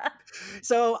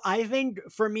 So I think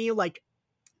for me, like,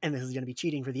 and this is going to be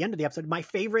cheating for the end of the episode, my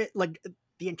favorite, like,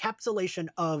 the encapsulation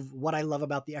of what I love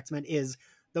about the X-Men is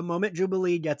the moment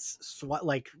Jubilee gets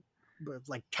like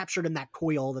captured in that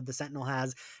coil that the Sentinel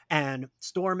has, and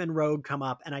Storm and Rogue come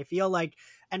up, and I feel like,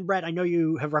 and Brett, I know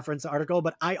you have referenced the article,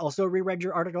 but I also reread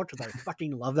your article because I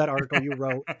fucking love that article you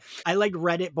wrote. I like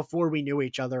read it before we knew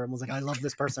each other and was like, I love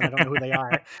this person, I don't know who they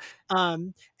are.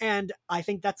 And I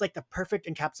think that's like the perfect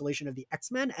encapsulation of the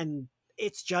X-Men, and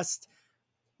it's just,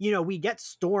 we get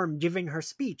Storm giving her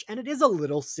speech, and it is a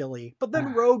little silly, but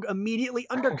then Rogue immediately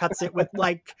undercuts it with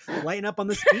like lighting up on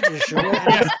the speech issue.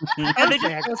 And And then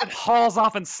he goes and hauls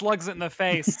off and slugs it in the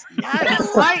face. I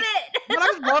yes, love it.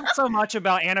 What I loved so much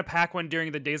about Anna Paquin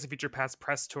during the Days of Future Past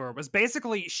press tour was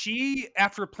basically she,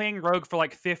 after playing Rogue for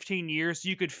like 15 years,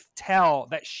 you could tell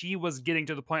that she was getting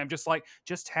to the point of just like,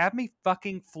 just have me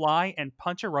fucking fly and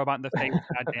punch a robot in the face.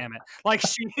 God damn it. Like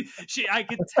I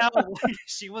could tell like,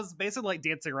 she was basically like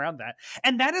dancing around that.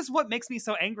 And that is what makes me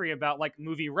so angry about like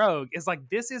movie Rogue is like,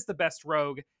 this is the best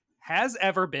Rogue has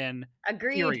ever been.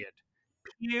 Agreed. Period.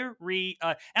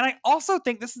 And I also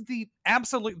think this is the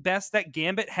absolute best that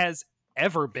Gambit has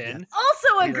ever been.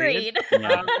 Also Period. agreed.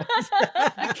 Yeah.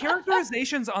 The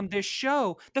characterizations on this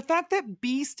show, the fact that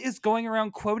Beast is going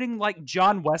around quoting like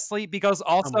John Wesley because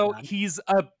also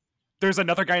God. there's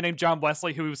another guy named John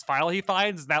Wesley whose file he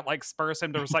finds that like spurs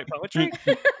him to recite poetry.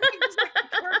 The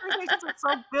characterizations are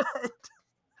so good.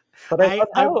 But I love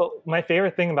how my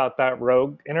favorite thing about that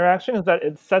Rogue interaction is that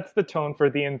it sets the tone for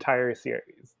the entire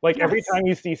series. Like every time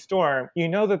you see Storm, you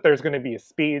know that there's going to be a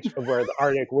speech of where the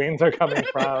Arctic winds are coming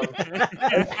from.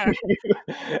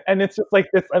 And it's just like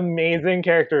this amazing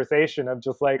characterization of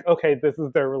just like, okay, this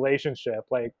is their relationship.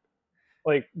 Like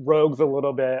Rogue's a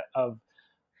little bit of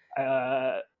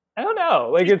I don't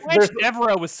know. Like She's there's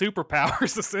Devereaux with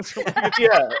superpowers, essentially.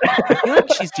 yeah. I feel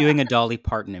like she's doing a Dolly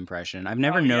Parton impression. I've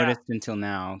never Oh, yeah. noticed until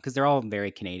now because they're all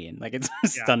very Canadian. Like it's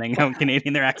stunning how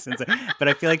Canadian their accents are. But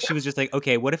I feel like she was just like,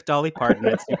 okay, what if Dolly Parton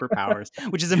had superpowers,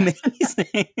 which is amazing.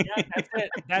 Yeah, that's it.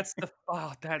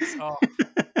 That's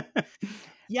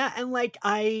Yeah, and like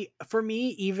for me,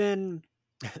 even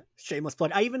shameless plug,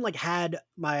 I even like had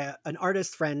an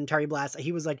artist friend, Terry Blass.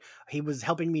 He was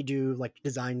helping me do like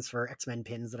designs for X-Men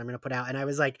pins that I'm gonna put out, and I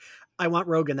was like, I want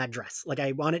Rogue in that dress. Like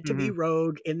I want it to be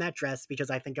Rogue in that dress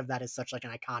because I think of that as such like an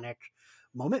iconic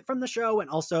moment from the show, and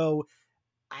also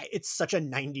it's such a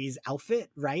 90s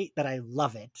outfit, right? That I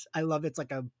love it. I love it's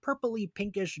like a purpley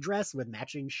pinkish dress with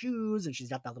matching shoes, and she's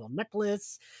got that little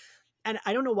necklace. And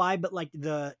I don't know why, but like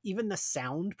even the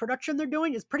sound production they're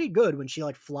doing is pretty good when she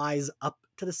like flies up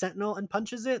to the Sentinel and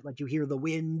punches it. Like you hear the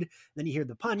wind, then you hear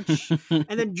the punch, and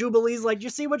then Jubilee's like,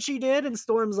 "You see what she did?" And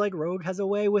Storm's like, "Rogue has a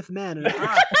way with men." And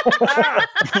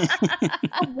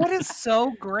what is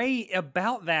so great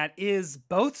about that is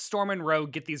both Storm and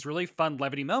Rogue get these really fun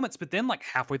levity moments, but then like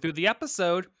halfway through the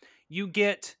episode, you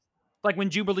get like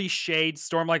when Jubilee shades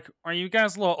Storm, like, "Are you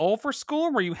guys a little old for school?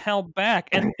 Or were you held back?"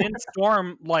 And then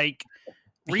Storm like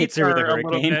hits her with a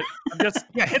hurricane.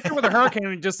 Hits her with a hurricane,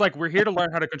 and just like, "We're here to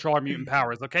learn how to control our mutant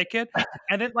powers, okay, kid?"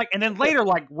 And then later,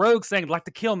 like Rogue saying, "Like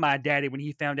to kill my daddy when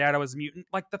he found out I was a mutant."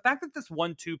 Like the fact that this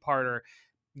 1-2-parter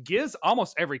gives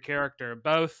almost every character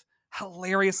both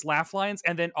hilarious laugh lines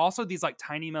and then also these like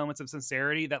tiny moments of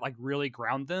sincerity that like really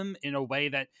ground them in a way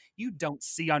that you don't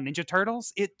see on Ninja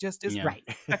Turtles. It just is right.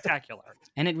 spectacular.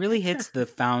 And it really hits the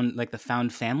found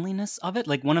familyness of it.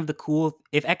 Like one of the cool,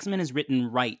 if X-Men is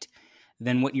written right,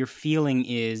 then what you're feeling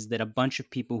is that a bunch of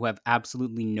people who have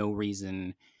absolutely no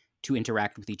reason to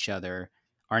interact with each other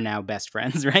are now best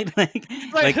friends, right?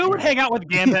 Like who would hang out with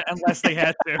Gambit unless they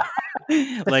had to?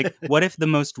 Like, what if the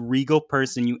most regal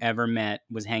person you ever met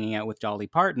was hanging out with Dolly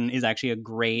Parton is actually a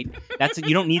great,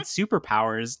 you don't need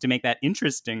superpowers to make that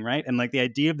interesting, right? And like the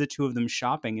idea of the two of them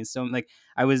shopping is so like,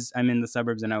 I'm in the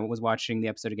suburbs and I was watching the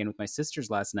episode again with my sisters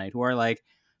last night who are like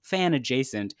fan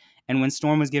adjacent. And when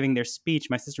Storm was giving their speech,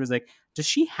 my sister was like, does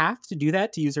she have to do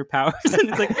that to use her powers? And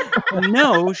it's like,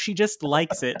 no, she just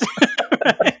likes it.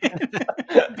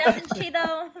 Doesn't she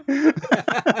though?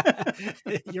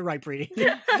 You're right, Preeti.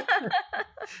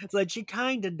 It's like she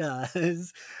kind of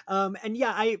does. And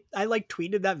yeah, I like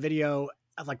tweeted that video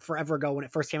like forever ago when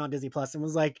it first came on Disney Plus and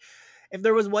was like, if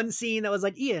there was one scene that was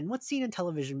like, Ian, what scene in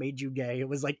television made you gay? It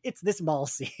was like, it's this mall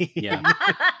scene. Yeah.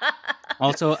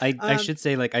 Also, I should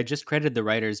say, like, I just credited the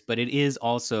writers, but it is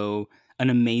also an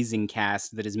amazing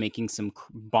cast that is making some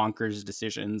bonkers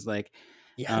decisions. Like,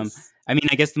 yes. I mean,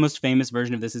 I guess the most famous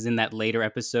version of this is in that later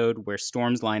episode where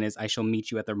Storm's line is, "I shall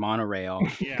meet you at the monorail."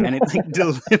 Yeah. And it's like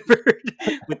delivered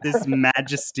with this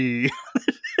majesty.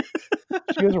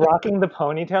 She was rocking the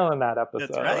ponytail in that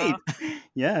episode. That's right.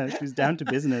 Yeah, she was down to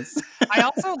business. I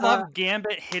also love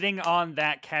Gambit hitting on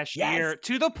that cashier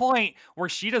to the point where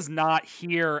she does not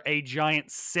hear a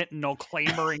giant sentinel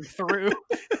clambering through.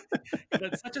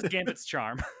 That's such as Gambit's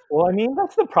charm. Well, I mean,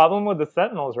 that's the problem with the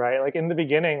Sentinels, right? Like in the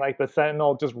beginning, like the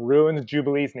Sentinel just ruins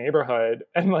Jubilee's neighborhood.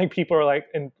 And like people are like,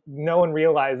 and no one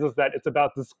realizes that it's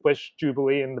about to squish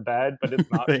Jubilee in the bed, but it's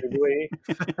not Jubilee.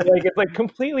 Like it's like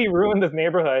completely ruined this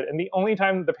neighborhood. And the only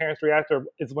time the parents react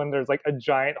is when there's like a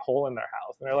giant hole in their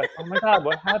house. And they're like, oh my God,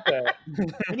 what happened?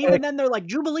 And even then they're like,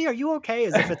 Jubilee, are you okay?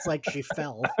 As if it's like she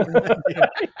fell.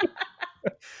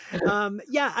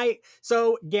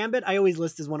 So Gambit I always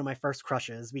list as one of my first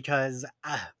crushes because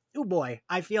oh boy,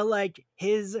 I feel like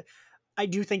I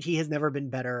do think he has never been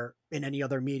better in any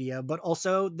other media, but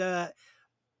also the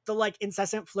like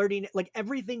incessant flirting, like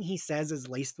everything he says is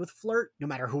laced with flirt no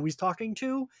matter who he's talking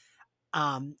to.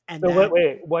 And so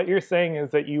wait, what you're saying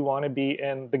is that you want to be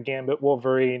in the Gambit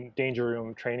Wolverine Danger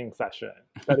Room training session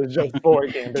that is just for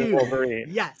Gambit Wolverine.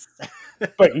 Yes.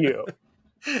 But you.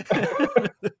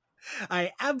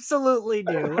 I absolutely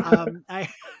do.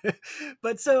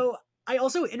 But so I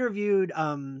also interviewed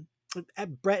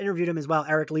Brett interviewed him as well,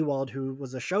 Eric Lewald, who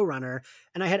was a showrunner,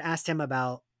 and I had asked him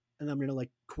about, and I'm gonna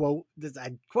like quote this,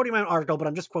 I'm quoting my own article, but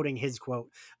I'm just quoting his quote.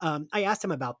 I asked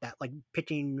him about that, like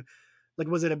picking, like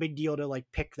was it a big deal to like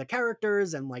pick the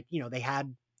characters, and like, you know,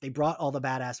 they brought all the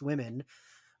badass women,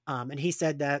 and he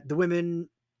said that the women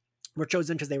were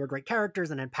chosen because they were great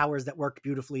characters and had powers that worked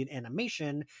beautifully in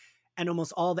animation. And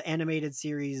almost all the animated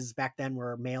series back then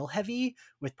were male heavy,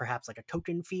 with perhaps like a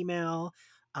token female.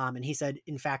 And he said,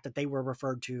 in fact, that they were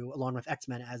referred to, along with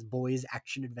X-Men, as boys'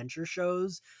 action adventure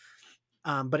shows.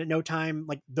 But at no time,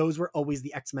 like, those were always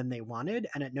the X-Men they wanted.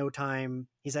 And at no time,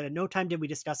 he said, at no time did we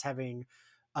discuss having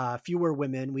fewer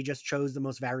women. We just chose the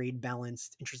most varied,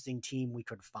 balanced, interesting team we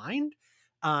could find.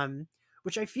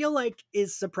 Which I feel like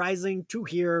is surprising to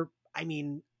hear. I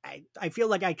mean, I feel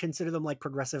like I consider them like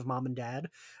progressive mom and dad,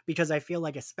 because I feel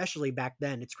like, especially back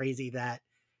then, it's crazy that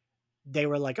they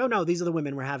were like, oh no, these are the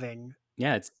women we're having.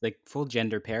 Yeah, it's like full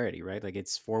gender parity, right? Like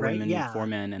it's 4 Right? women, Yeah. 4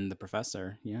 men, and the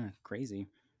professor. Yeah, crazy.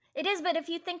 It is, but if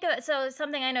you think of it, so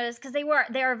something I noticed, because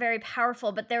they are very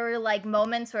powerful, but there were like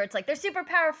moments where it's like they're super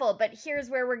powerful, but here's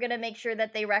where we're gonna make sure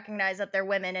that they recognize that they're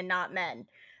women and not men.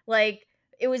 Like,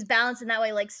 it was balanced in that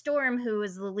way. Like Storm, who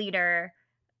is the leader,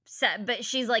 but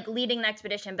she's like leading the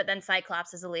expedition, but then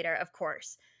Cyclops is the leader, of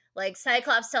course. Like,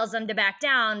 Cyclops tells them to back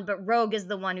down, but Rogue is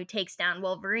the one who takes down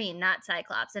Wolverine, not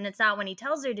Cyclops. And it's not when he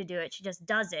tells her to do it, she just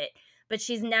does it. But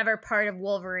she's never part of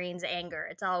Wolverine's anger.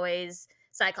 It's always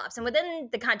Cyclops. And within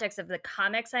the context of the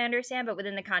comics, I understand, but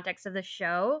within the context of the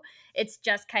show, it's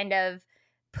just kind of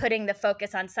putting the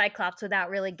focus on Cyclops without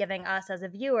really giving us as a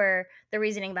viewer the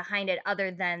reasoning behind it,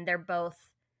 other than they're both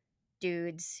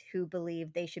dudes who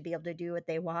believe they should be able to do what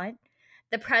they want.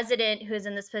 The president, who's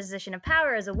in this position of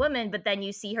power, is a woman, but then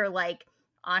you see her like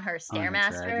on her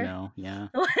Stairmaster. No, yeah.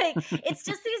 Like, it's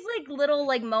just these like little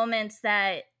like moments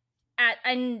that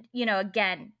and you know,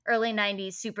 again, early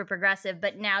 90s, super progressive,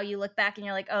 but now you look back and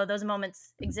you're like, oh, those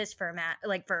moments exist for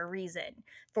a reason,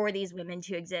 for these women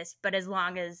to exist, but as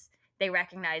long as they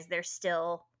recognize they're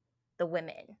still the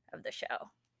women of the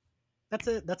show. That's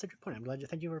a good point.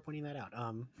 Thank you for pointing that out.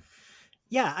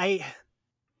 Yeah,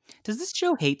 Does this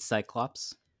show hate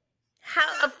Cyclops?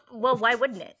 Well, why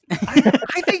wouldn't it?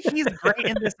 I think he's great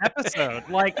in this episode.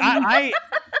 Like, I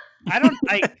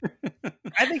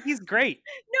think he's great.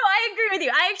 No, I agree with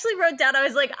you. I actually wrote down, I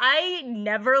was like, I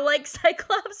never liked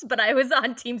Cyclops, but I was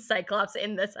on Team Cyclops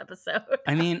in this episode.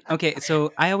 I mean, okay,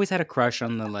 so I always had a crush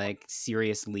on the like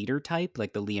serious leader type,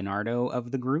 like the Leonardo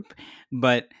of the group,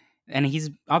 and he's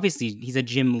a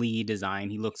Jim Lee design.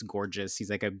 He looks gorgeous. He's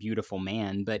like a beautiful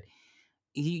man, but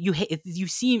you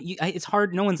see him. It's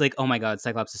hard. No one's like, oh my god,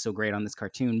 Cyclops is so great on this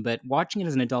cartoon. But watching it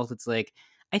as an adult, it's like,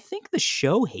 I think the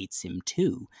show hates him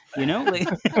too, you know? Like,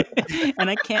 and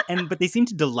I can't, but they seem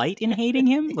to delight in hating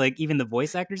him. Like, even the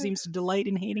voice actor seems to delight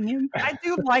in hating him. I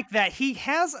do like that he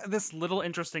has this little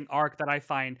interesting arc that I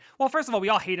find. Well, first of all, we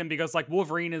all hate him because like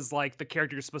Wolverine is like the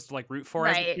character you're supposed to like root for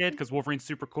as a kid, because Wolverine's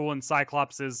super cool, and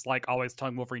Cyclops is like always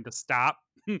telling Wolverine to stop.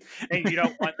 And you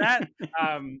don't want that.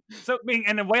 So, I mean,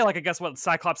 in a way, like, I guess what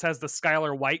Cyclops has the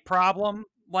Skylar White problem,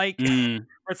 like, where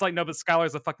it's like, no, but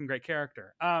Skylar's a fucking great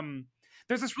character.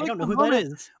 There's this really cool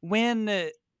moment when,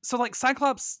 so like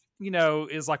Cyclops, you know,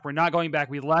 is like, we're not going back.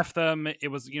 We left them. It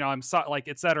was, you know, I'm sorry, like,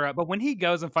 etc. But when he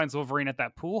goes and finds Wolverine at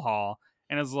that pool hall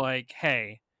and is like,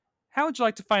 hey, how would you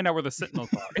like to find out where the Sentinels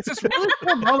are? It's this really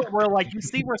cool moment where like you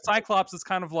see where Cyclops is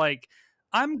kind of like,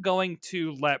 I'm going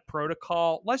to let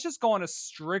Protocol, let's just go on a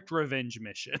strict revenge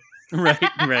mission. Right,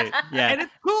 yeah. And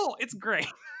it's cool. It's great.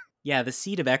 Yeah, the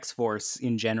seed of X-Force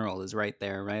in general is right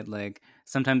there, right? Like,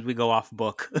 sometimes we go off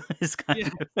book. It's kind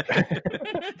of...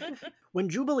 When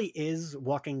Jubilee is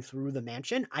walking through the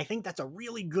mansion, I think that's a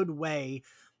really good way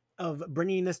of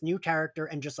bringing this new character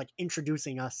and just like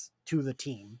introducing us to the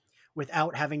team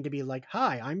without having to be like,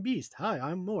 hi, I'm Beast. Hi,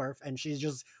 I'm Morph. And she's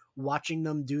just watching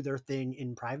them do their thing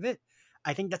in private.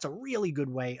 I think that's a really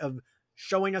good way of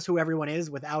showing us who everyone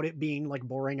is without it being like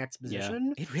boring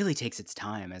exposition. Yeah. It really takes its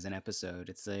time as an episode.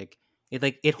 It's like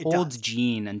it holds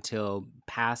Jean until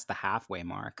past the halfway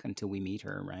mark, until we meet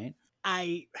her, right?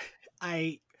 Preeti,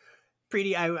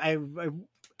 I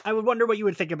would wonder what you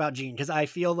would think about Jean, because I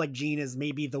feel like Jean is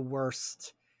maybe the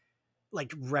worst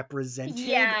like represented.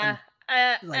 Yeah.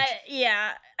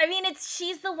 Yeah. I mean,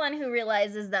 she's the one who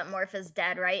realizes that Morph is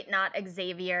dead, right? Not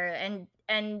Xavier. And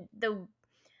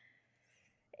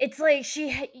it's like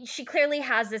she clearly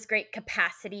has this great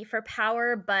capacity for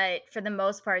power, but for the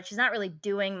most part, she's not really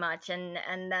doing much. And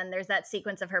then there's that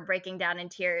sequence of her breaking down in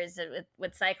tears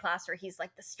with Cyclops, where he's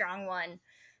like the strong one.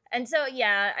 And so,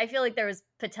 yeah, I feel like there was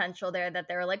potential there that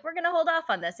they were like, we're going to hold off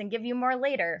on this and give you more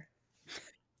later.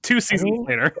 2 seasons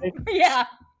later. Yeah.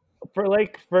 For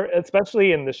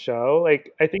especially in the show,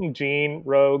 like, I think Jean,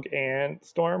 Rogue, and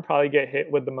Storm probably get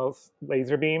hit with the most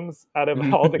laser beams out of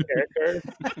all the characters.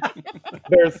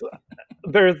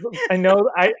 I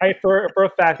know for a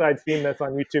fact I'd seen this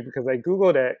on YouTube because I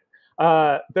Googled it.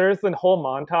 there's a whole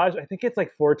montage. I think it's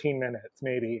like 14 minutes,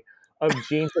 maybe, of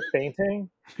Jean just fainting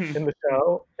in the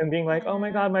show and being like, "Oh my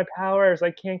god, my powers!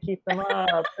 I can't keep them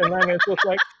up." And then it's just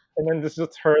like, and then it's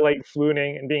just her like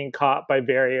swooning and being caught by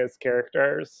various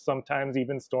characters, sometimes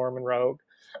even Storm and Rogue.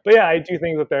 But yeah, I do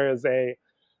think that there is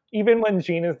even when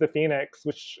Jean is the Phoenix,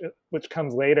 which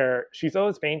comes later, she's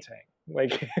always fainting.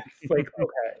 Like it's like,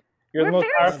 okay, you're the We're most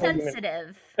very powerful human.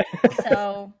 sensitive,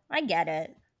 so I get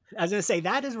it. I was gonna say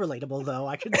that is relatable, though.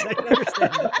 I can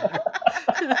understand that.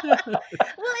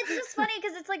 Well, it's just funny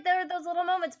because it's like there are those little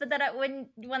moments, but then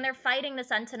when they're fighting the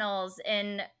Sentinels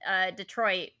in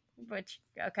Detroit, which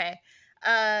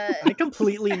I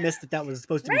completely missed that was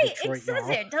supposed to be right, Detroit. it says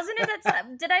y'all. it, doesn't it?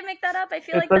 Did I make that up? I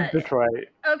feel It's like like that. Detroit.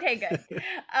 Okay, good.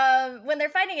 When they're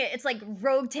fighting it, it's like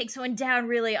Rogue takes one down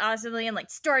really awesomely, and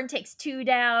like Storm takes two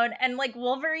down, and like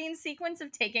Wolverine's sequence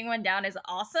of taking one down is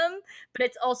awesome, but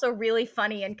it's also really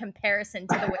funny in comparison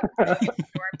to the way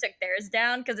Storm took theirs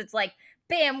down, because it's like,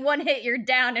 bam, one hit, you're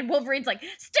down, and Wolverine's like,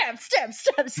 stab, stab,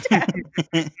 stab, stab.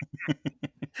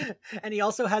 And he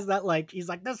also has that like he's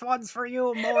like, "This one's for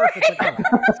you, Morph." It's like,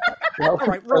 all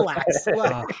right, relax.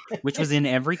 Look. Which was in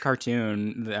every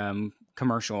cartoon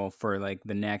commercial for like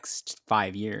the next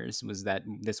 5 years, was that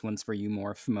 "This one's for you,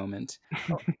 Morph" moment.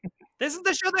 This is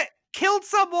the show that killed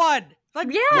someone. Like,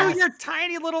 Yes. your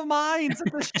tiny little minds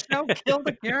that the show killed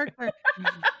a character.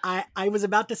 I was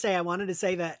about to say, I wanted to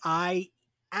say that I,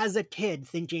 as a kid,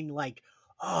 thinking like,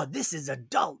 "Oh, this is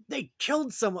adult. They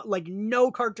killed someone." Like, no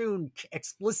cartoon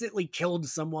explicitly killed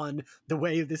someone the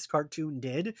way this cartoon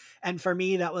did. And for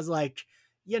me, that was like,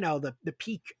 the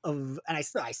peak of, and I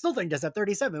still think this at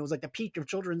 37, it was like the peak of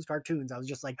children's cartoons. I was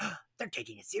just like, oh, they're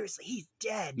taking it seriously. He's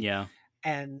dead. Yeah.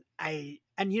 And they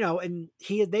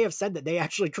have said that they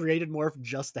actually created Morph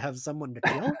just to have someone to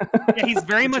kill. Yeah, he's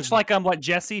very Which much is- like what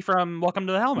Jesse from Welcome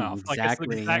to the Hellmouth. Like, it's the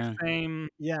Exactly, exact same.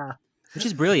 Yeah. Which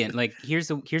is brilliant. Like, here's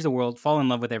a world, fall in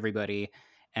love with everybody,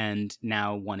 and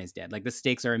now one is dead. Like, the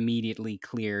stakes are immediately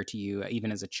clear to you,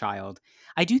 even as a child.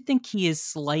 I do think he is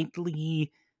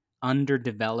slightly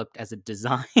underdeveloped as a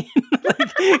design.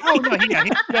 Oh no,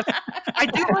 I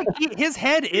do like his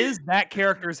head is that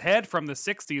character's head from the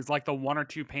 60s, like the one or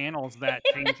two panels that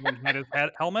changed when he had his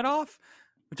helmet off,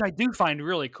 which I do find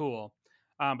really cool.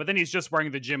 But then he's just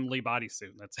wearing the Jim Lee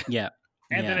bodysuit. That's it. Yeah.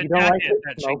 And Yeah. then You don't like his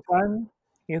that smoke gun?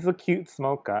 He has a cute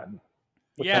smoke gun.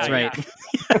 Yeah, That's right.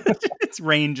 Its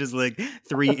range is like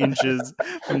 3 inches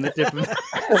from the tip of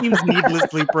seems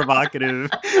needlessly provocative.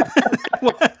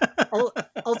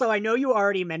 Also, I know you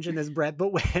already mentioned this, Brett,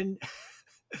 but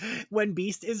when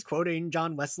Beast is quoting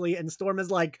John Wesley and Storm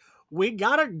is like, "We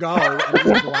gotta go," and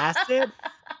just blasted.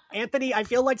 Anthony, I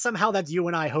feel like somehow that's you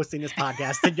and I hosting this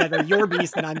podcast together. You're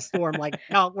Beast and I'm Storm. Like,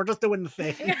 no, we're just doing the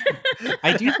thing.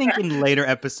 I do think in later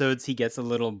episodes he gets a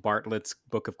little Bartlett's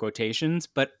book of quotations,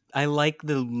 but I like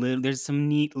there's some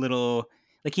neat little,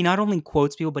 like, he not only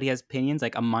quotes people, but he has opinions.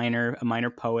 Like a minor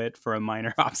poet for a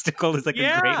minor obstacle is like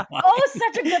a great line. Oh,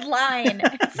 such a good line.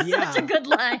 It's Yeah. such a good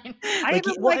line. I Like,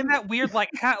 even like that weird,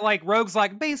 like Rogue's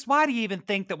like, "Base, why do you even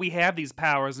think that we have these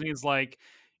powers?" And he's like,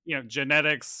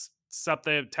 genetics,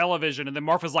 something, television, and then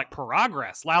Morph is like,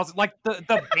 "Progress." Lousy, like the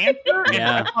banter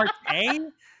Yeah. and repartee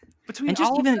between And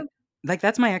just all of even them. like,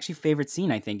 that's my actually favorite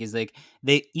scene, I think, is like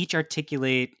they each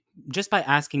articulate, just by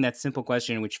asking that simple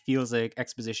question, which feels like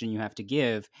exposition you have to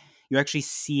give, you actually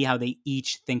see how they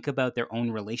each think about their own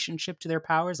relationship to their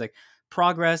powers. Like,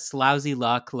 progress, lousy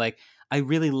luck. Like, I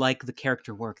really like the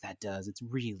character work that does. It's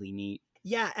really neat.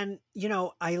 Yeah, and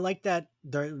I like that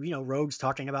Rogue's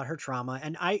talking about her trauma,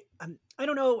 and I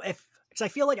don't know if, because I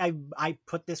feel like I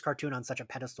put this cartoon on such a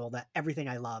pedestal that everything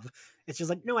I love, it's just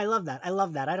like, no, I love that,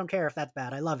 I don't care if that's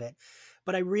bad, I love it.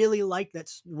 But I really like that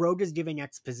Rogue is giving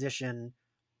exposition,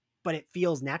 but it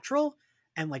feels natural,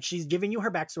 and like she's giving you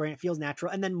her backstory and it feels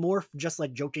natural, and then Morph just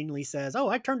like jokingly says, "Oh,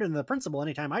 I turned into the principal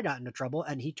anytime I got into trouble,"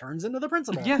 and he turns into the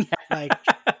principal. Yeah. Like,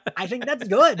 I think that's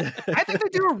good. I think they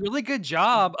do a really good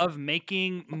job of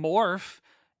making Morph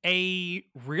a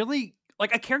really,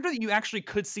 like, a character that you actually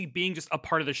could see being just a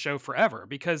part of the show forever,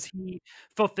 because he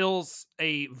fulfills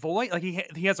a void. Like,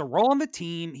 he has a role on the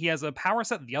team. He has a power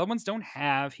set that the other ones don't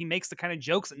have. He makes the kind of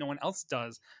jokes that no one else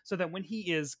does, so that when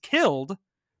he is killed,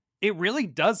 it really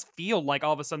does feel like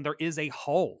all of a sudden there is a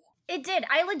hole. It did.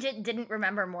 I legit didn't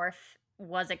remember Morph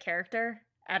was a character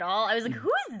at all. I was like,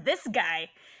 who is this guy?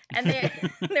 And they're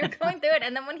going through it,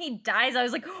 and then when he dies, I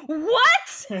was like,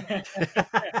 what?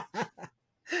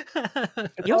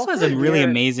 He also has a really weird.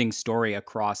 amazing story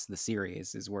across the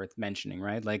series, is worth mentioning,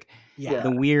 right? Like Yeah.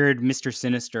 the weird Mr.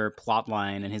 Sinister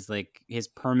plotline and his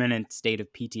permanent state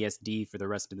of PTSD for the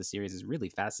rest of the series is really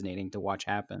fascinating to watch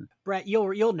happen. Brett,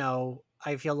 you'll know.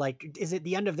 I feel like, is it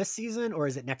the end of this season or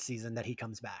is it next season that he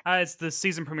comes back? It's the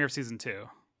season premiere of season 2.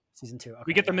 Season 2. Okay,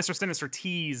 We get the yeah. Mr. Sinister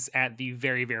tease at the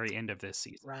very, very end of this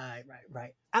season. Right.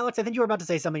 Alex, I think you were about to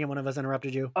say something and one of us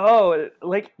interrupted you. Oh,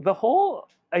 like the whole,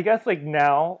 I guess, like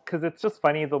now, because it's just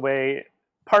funny the way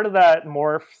part of that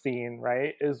morph scene,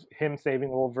 right, is him saving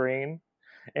Wolverine.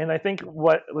 And I think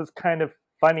what was kind of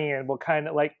funny and what kind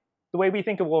of like the way we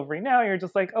think of Wolverine now, you're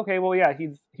just like, okay, well, yeah, he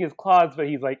has claws, but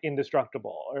he's like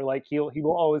indestructible, or like he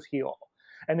will always heal.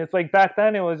 And it's like back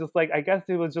then it was just like, I guess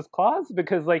it was just claws,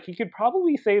 because like he could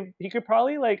probably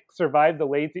like survive the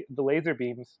laser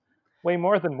beams way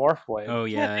more than Morph would. Oh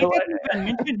yeah. They didn't even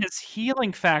mention his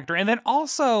healing factor. And then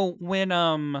also when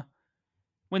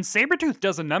Sabretooth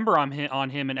does a number on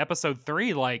him in episode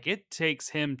 3, like it takes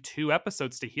him 2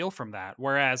 episodes to heal from that,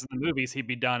 whereas in the movies he'd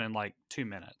be done in like 2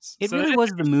 minutes. It really was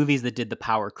the movies that did the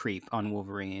power creep on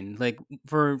Wolverine. Like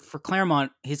for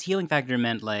Claremont, his healing factor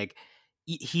meant like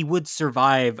he would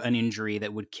survive an injury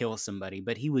that would kill somebody,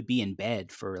 but he would be in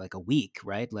bed for like a week,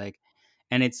 right? Like,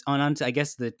 and it's on to, I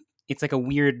guess that it's like a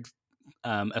weird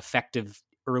effective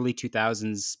early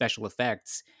 2000s special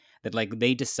effects that like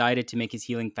they decided to make his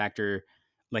healing factor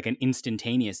like an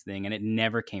instantaneous thing, and it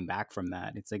never came back from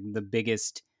that. It's like the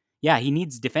biggest. Yeah, he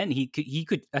needs defend. He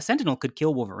could a Sentinel could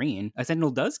kill Wolverine. A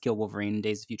Sentinel does kill Wolverine in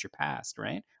Days of Future Past,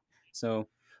 right? So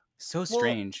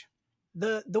strange.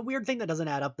 The weird thing that doesn't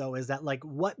add up though is that like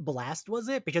what blast was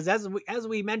it? Because as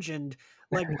we mentioned,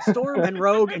 like Storm and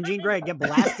Rogue and Jean Grey get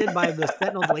blasted by the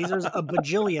Sentinel's lasers a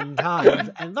bajillion times,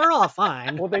 and they're all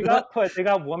fine. Well, they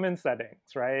got woman settings,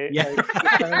 right? Yeah.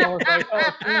 Like, Sentinel was like,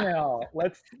 oh, female.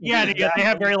 Let's they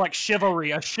have very like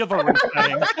chivalry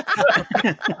setting.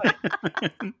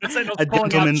 A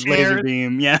gentleman's laser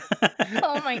beam, yeah.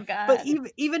 Oh my god! But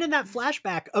even in that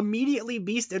flashback, immediately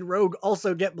Beast and Rogue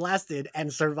also get blasted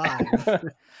and survive.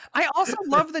 I also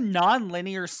love the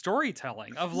non-linear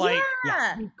storytelling of like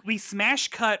yeah. we smash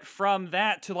cut from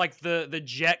that to like the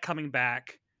jet coming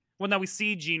back. Well, now we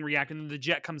see Jean react, and then the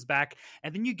jet comes back,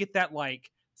 and then you get that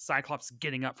like Cyclops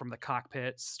getting up from the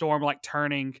cockpit, Storm like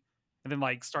turning, and then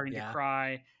like starting to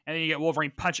cry, and then you get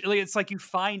Wolverine punch. It's like you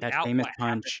find that out famous what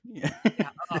punch.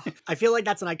 I feel like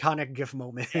that's an iconic GIF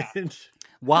moment. Yeah.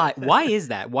 Why is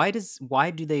that? Why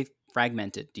do they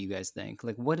fragment it, do you guys think?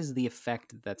 Like, what is the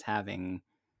effect that's having?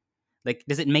 Like,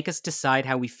 does it make us decide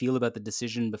how we feel about the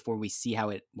decision before we see how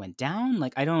it went down?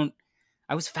 Like,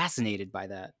 I was fascinated by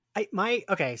that.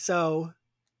 So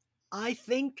I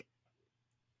think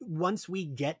once we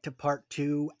get to part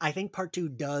 2, I think part 2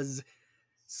 does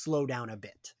slow down a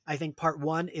bit. I think part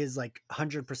 1 is like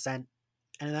 100%, and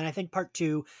then I think part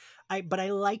 2, I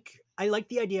like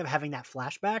the idea of having that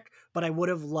flashback, but I would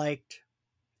have liked.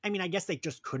 I mean, I guess they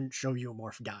just couldn't show you a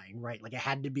Morph dying, right? Like it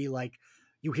had to be like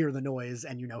you hear the noise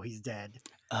and you know he's dead.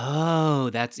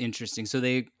 Oh, that's interesting. So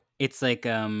it's like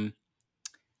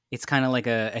it's kind of like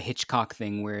a Hitchcock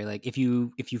thing where like if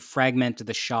you fragment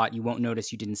the shot, you won't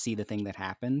notice you didn't see the thing that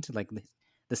happened, like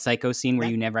the Psycho scene where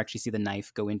you never actually see the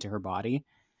knife go into her body.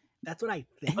 That's what I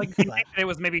think. Like, it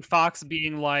was maybe Fox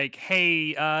being like,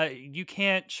 "Hey, you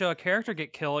can't show a character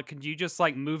get killed. Could you just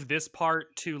like move this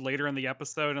part to later in the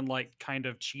episode and like kind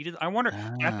of cheat it?" I wonder.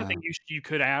 That's the thing you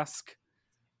could ask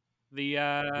the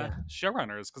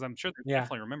showrunners, because I'm sure they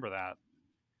definitely remember that.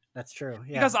 That's true.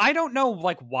 Yeah. Because I don't know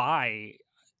like why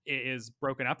it is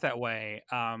broken up that way.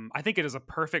 I think it is a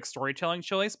perfect storytelling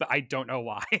choice, but I don't know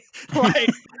why. Like,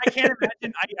 I can't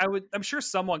imagine. I'm sure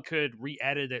someone could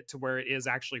re-edit it to where it is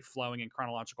actually flowing in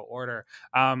chronological order.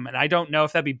 And I don't know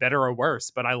if that'd be better or worse,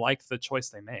 but I like the choice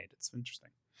they made. It's interesting.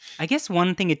 I guess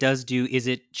one thing it does do is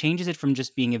it changes it from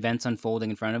just being events unfolding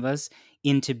in front of us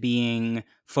into being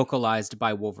focalized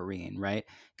by Wolverine, right?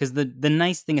 Because the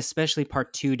nice thing, especially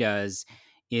part 2 does,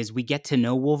 is we get to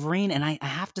know Wolverine, and I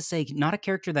have to say, not a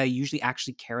character that I usually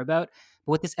actually care about,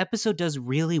 but what this episode does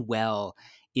really well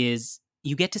is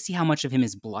you get to see how much of him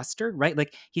is bluster, right?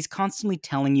 Like he's constantly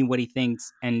telling you what he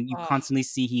thinks, and you constantly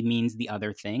see he means the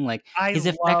other thing. Like his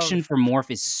affection for Morph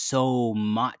is so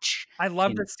much. I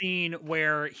love the scene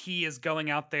where he is going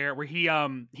out there, where he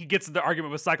gets in the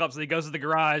argument with Cyclops, and he goes to the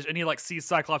garage and he like sees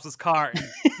Cyclops' car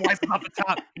and flies off the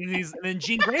top, and then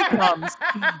Jean Grey comes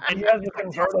and he has a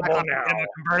convertible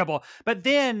now. But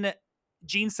then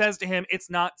Jean says to him,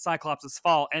 "It's not Cyclops'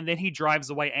 fault," and then he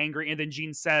drives away angry, and then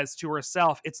Jean says to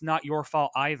herself, "It's not your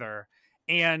fault either."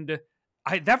 And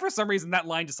that for some reason that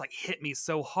line just like hit me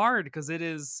so hard, because it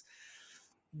is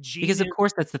Gene Because of is-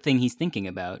 course that's the thing he's thinking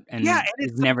about, and Yeah, and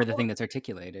it's it's never so the cool thing that's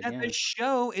articulated. that Yeah. the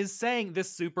show is saying this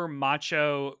super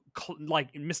macho,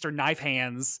 like Mr. Knife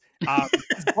Hands,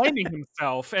 is blaming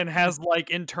himself and has like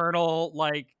internal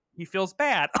like he feels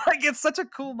bad. Like it's such a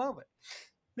cool moment.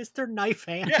 Mr. Knife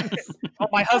Hands. Yeah. Well,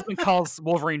 my husband calls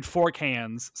Wolverine Fork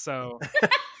Hands, so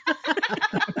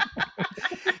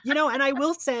You know, and I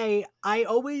will say, I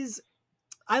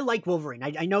like Wolverine.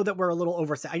 I know that we're a little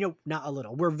I know not a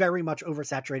little. We're very much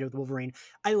oversaturated with Wolverine.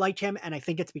 I like him, and I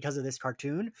think it's because of this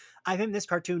cartoon. I think this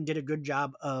cartoon did a good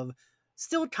job of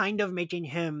still kind of making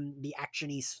him the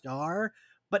actiony star,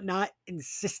 but not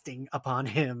insisting upon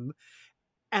him.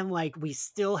 And like we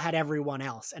still had everyone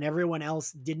else, and everyone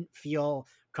else didn't feel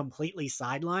completely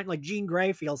sidelined. Like Jean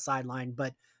Grey feels sidelined,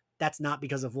 but that's not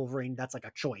because of Wolverine. That's like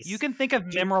a choice. you can think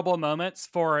of memorable moments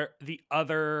for the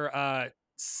other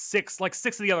six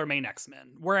of the other main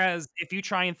X-Men. Whereas if you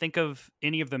try and think of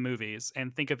any of the movies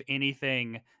and think of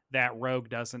anything that Rogue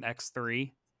does in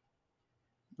X3,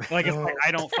 like it's like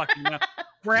I don't fucking know.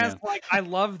 Whereas Yeah. like I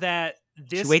love that She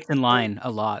this waits in line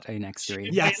a lot in X3.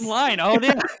 wait Yes. in line. Oh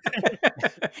yeah.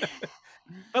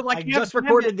 But like I you have just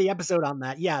recorded the episode on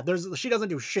that. Yeah, she doesn't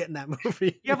do shit in that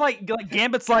movie. You have like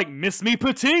Gambit's like Miss Me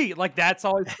Petite, like that's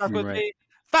always stuck with Right. me.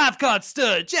 5-card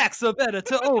stud, Jack's a better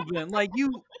to Open. Like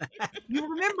you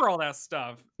remember all that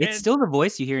stuff. It's And- still the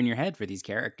voice you hear in your head for these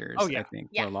characters, Oh, yeah. I think,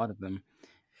 Yeah. for a lot of them.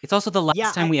 It's also the last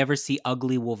Yeah, time we ever see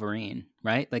ugly Wolverine,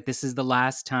 right? Like, this is the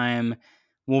last time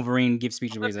Wolverine gives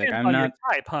speeches where he's like, depends I'm on your not...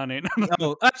 type, honey.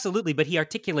 Oh, absolutely, but he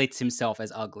articulates himself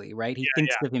as ugly, right? He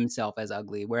thinks of himself as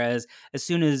ugly, whereas as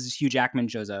soon as Hugh Jackman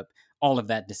shows up, all of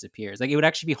that disappears. Like, it would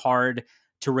actually be hard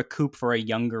to recoup for a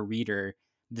younger reader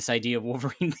this idea of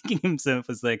Wolverine thinking himself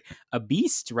as like a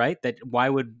beast, right? That why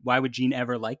would Jean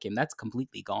ever like him? That's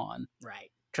completely gone.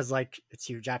 Right. Because like it's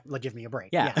Hugh Jackman. Like, give me a break.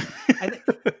 Yeah.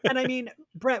 And I mean,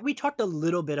 Brett, we talked a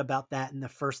little bit about that in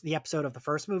the episode of the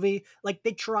first movie. Like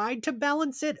they tried to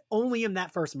balance it only in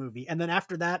that first movie, and then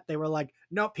after that, they were like,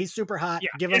 "Nope, he's super hot. Yeah.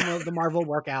 Give him the Marvel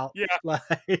workout." Yeah.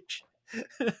 Like,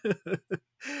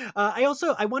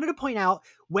 I wanted to point out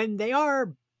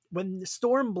when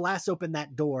Storm blasts open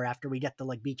that door after we get the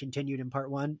like be continued in part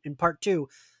 1. In part 2,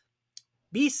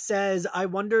 Beast says, "I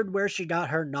wondered where she got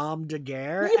her nom de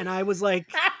guerre," and I was like,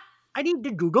 I need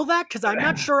to Google that because I'm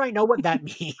not sure I know what that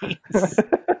means.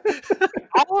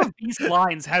 All of these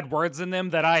lines had words in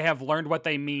them that I have learned what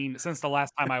they mean since the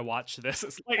last time I watched this.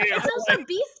 It's like, It's also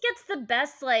Beast gets the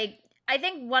best, like, I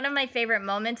think one of my favorite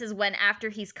moments is when after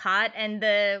he's caught and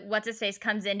the what's his face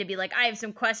comes in to be like, I have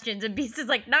some questions, and Beast is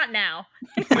like, not now.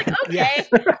 It's like, okay.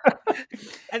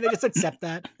 And they just accept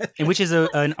that. And which is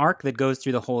an arc that goes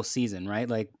through the whole season, right?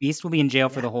 Like Beast will be in jail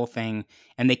for the whole thing,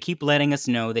 and they keep letting us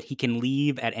know that he can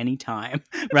leave at any time,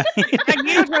 right?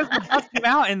 Magneto tries to bust him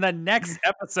out in the next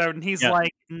episode, and he's Yeah.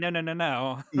 like,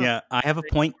 no. Yeah, I have a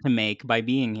point to make by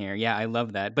being here. Yeah, I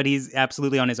love that. But he's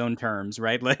absolutely on his own terms,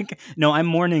 right? Like, no, I'm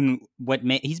mourning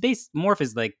he's based Morph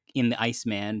is like in the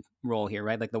Iceman role here,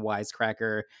 right? Like the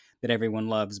wisecracker that everyone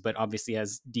loves, but obviously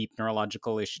has deep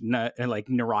neurological like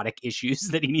neurotic issues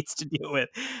that he needs to deal with.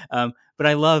 But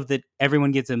I love that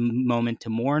everyone gets a moment to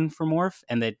mourn for Morph,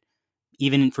 and that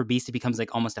even for Beast, it becomes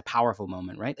like almost a powerful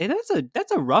moment, right? And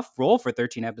that's a rough role for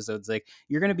 13 episodes. Like,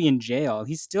 you're going to be in jail.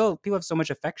 People have so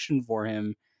much affection for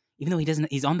him, even though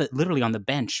he's literally on the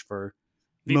bench for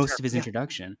most of his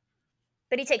introduction.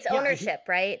 But he takes Yeah, ownership,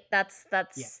 right? That's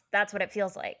what it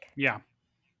feels like. Yeah.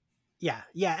 Yeah,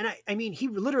 and I mean, he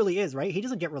literally is, right? He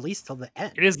doesn't get released till the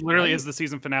end. It is literally right? is the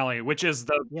season finale, which is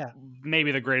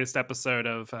maybe the greatest episode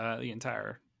of the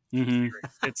entire series.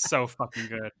 It's so fucking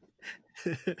good.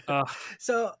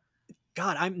 So,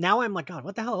 God, I'm like, God,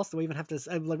 what the hell else do we even have to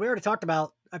say? Like, we already talked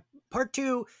about part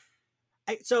 2.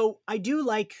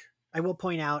 I will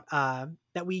point out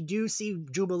that we do see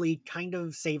Jubilee kind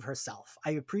of save herself.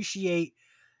 I appreciate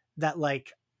that,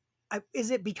 like,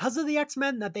 is it because of the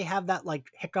X-Men that they have that like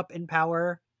hiccup in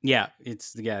power? Yeah,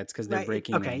 it's because they're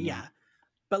breaking. Okay, yeah.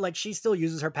 But like she still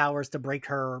uses her powers to break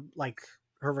her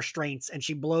restraints, and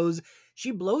she blows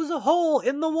a hole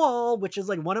in the wall, which is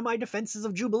like one of my defenses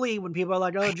of Jubilee when people are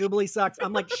like, "Oh, Jubilee sucks."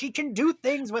 I'm like, she can do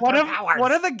things with her powers.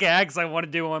 One of the gags I want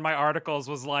to do in my articles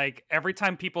was like, every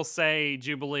time people say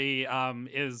Jubilee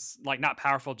is like not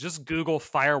powerful, just Google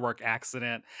firework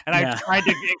accident. And I tried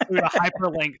to include a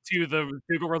hyperlink to the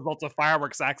Google results of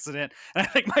fireworks accident. And I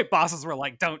think my bosses were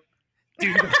like, don't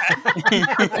do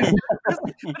that.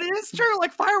 But it is true.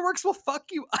 Like, fireworks will fuck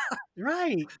you up.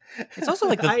 Right. It's also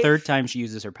like the third time she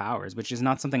uses her powers, which is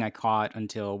not something I caught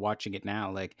until watching it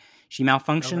now. Like, she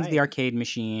malfunctions the arcade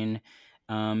machine.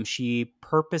 She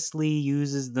purposely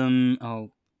uses them.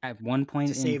 Oh, at one point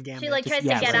to save in, Gambit. She like Just- tries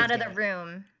yeah, to get right. out of the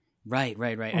room. right.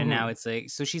 And now it's like,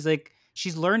 so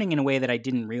she's learning in a way that I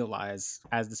didn't realize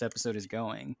as this episode is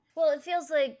going. Well, it feels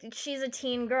like she's a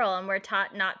teen girl, and we're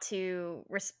taught not to,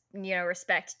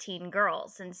 respect teen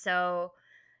girls, and so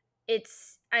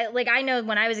I know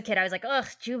when I was a kid, I was like, ugh,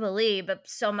 Jubilee, but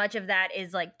so much of that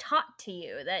is like taught to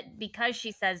you that because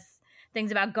she says things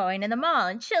about going to the mall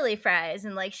and chili fries,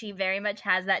 and like she very much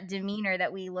has that demeanor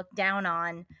that we look down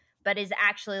on, but is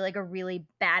actually like a really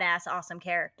badass, awesome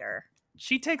character.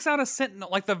 She takes out a sentinel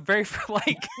like the very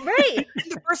like Right. in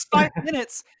the first 5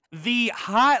 minutes. The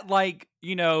hot,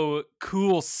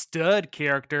 cool stud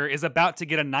character is about to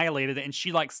get annihilated, and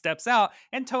she like steps out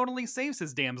and totally saves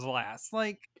his damsel ass.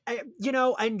 Like,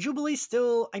 and Jubilee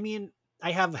still, I mean,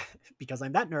 I have, because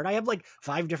I'm that nerd, I have like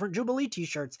 5 different Jubilee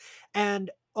t-shirts, and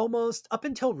almost up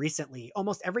until recently,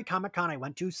 almost every Comic-Con I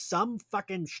went to, some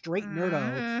fucking straight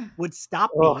nerdo would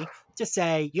stop me to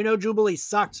say, Jubilee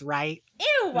sucks, right?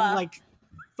 Ew. And I'm like,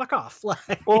 fuck off.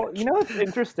 Well, what's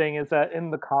interesting is that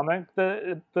in the comic,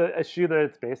 the issue that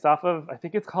it's based off of, I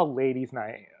think it's called Ladies'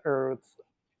 Night, or it's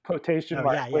quotation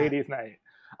mark, yeah. Ladies' Night.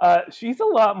 She's a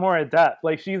lot more adept.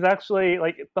 Like, she's actually,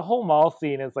 like, the whole mall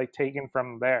scene is, like, taken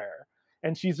from there.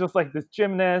 And she's just, like, this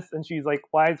gymnast, and she's, like,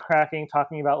 wisecracking,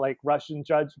 talking about, like, Russian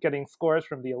judge getting scores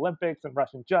from the Olympics and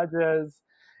Russian judges.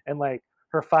 And, like,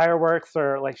 her fireworks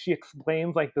are, like, she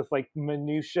explains, like, this, like,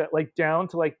 minutia, like, down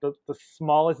to, like, the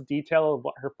smallest detail of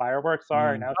what her fireworks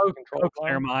are, and how she controls them.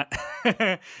 Claremont.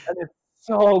 And it's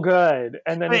so good.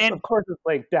 And then, And- of course, it's,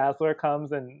 like, Dazzler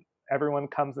comes, and everyone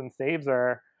comes and saves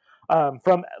her.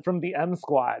 From the M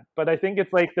Squad. But I think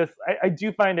it's like this, I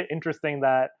do find it interesting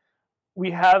that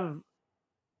we have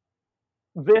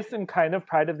this and kind of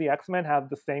Pride of the X-Men have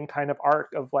the same kind of arc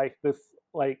of like this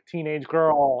like teenage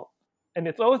girl, and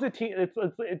it's always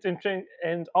it's interesting,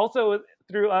 and also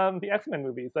through the X-Men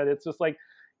movies, that it's just like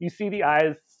you see the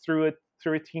eyes through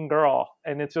a teen girl,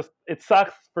 and it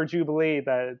sucks for Jubilee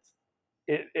that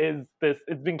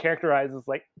it's been characterized as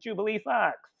like Jubilee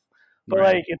sucks, but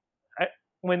Right. like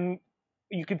when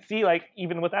you could see, like,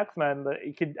 even with X-Men, that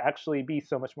it could actually be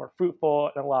so much more fruitful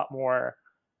and a lot more,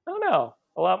 I don't know,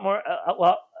 a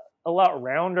lot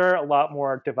rounder, a lot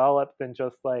more developed than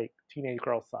just like teenage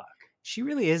girls suck. She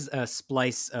really is a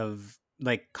splice of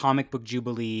like comic book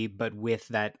Jubilee, but with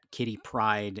that Kitty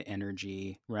Pryde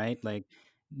energy, right? Like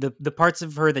the parts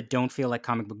of her that don't feel like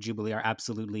comic book Jubilee are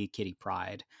absolutely Kitty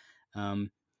Pryde. And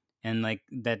like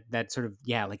that sort of,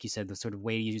 yeah, like you said, the sort of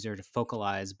way to use her to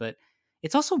focalize, but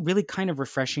it's also really kind of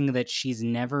refreshing that she's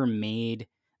never made,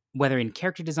 whether in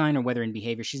character design or whether in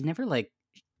behavior, she's never like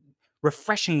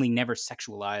refreshingly never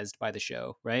sexualized by the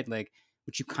show, right? Like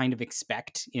what you kind of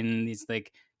expect in these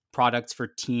like products for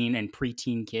teen and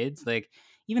preteen kids. Like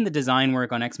even the design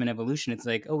work on X-Men Evolution, it's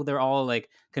like, oh, they're all like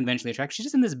conventionally attractive. She's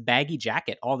just in this baggy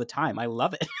jacket all the time. I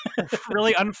love it.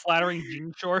 Really unflattering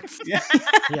jean shorts. Yeah.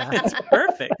 It's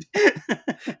perfect.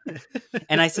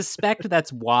 And I suspect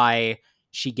that's why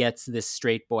she gets this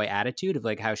straight boy attitude of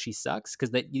like how she sucks,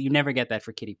 because that you never get that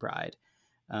for Kitty Pryde.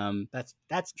 That's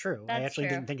true. I That's actually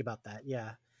true. didn't think about that.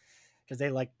 Yeah, because they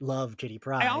like love Kitty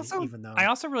Pryde. I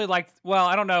also really liked. Well,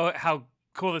 I don't know how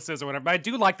cool this is or whatever, but I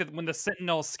do like that when the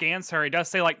Sentinel scans her, it does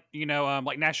say like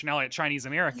like nationality Chinese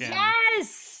American.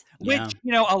 Yes. Which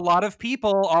a lot of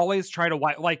people always try to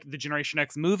like the Generation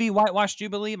X movie whitewash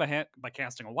Jubilee by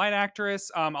casting a white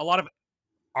actress. A lot of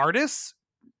artists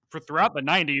throughout the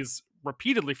 90s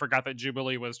repeatedly forgot that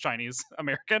Jubilee was Chinese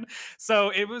American. So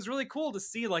it was really cool to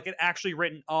see like it actually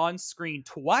written on screen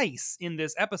twice in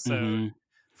this episode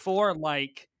for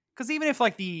like, because even if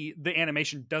like the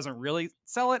animation doesn't really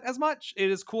sell it as much, it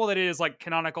is cool that it is like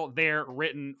canonical there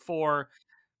written for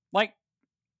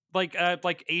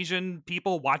like Asian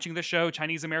people watching the show,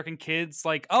 Chinese American kids,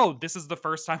 like, oh, this is the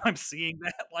first time I'm seeing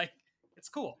that. Like, it's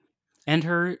cool. And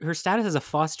her status as a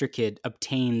foster kid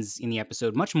obtains in the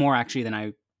episode much more actually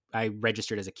than I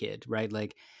registered as a kid, right?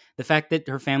 Like the fact that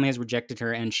her family has rejected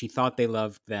her and she thought they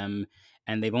loved them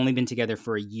and they've only been together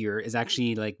for a year is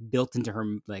actually like built into her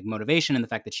like motivation, and the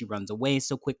fact that she runs away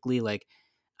so quickly. Like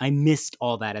I missed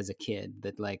all that as a kid,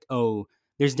 that like, oh,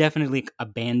 there's definitely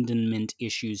abandonment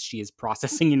issues she is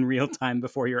processing in real time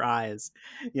before your eyes.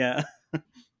 Yeah.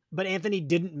 But Anthony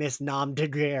didn't miss Nam de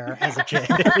Guerre as a kid.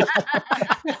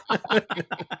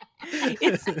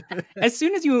 It's as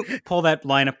soon as you pull that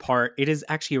line apart, it is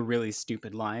actually a really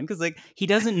stupid line, because like he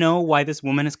doesn't know why this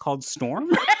woman is called Storm.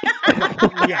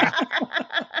 Yeah.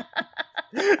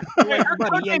 Like, Her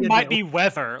buddy, yeah, name you might do. be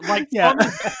Weather. Like, Yeah. from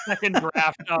the second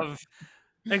draft of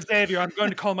Xavier, I'm going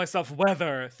to call myself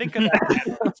Weather. Think of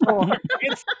that.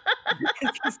 It's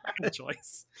a second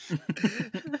choice.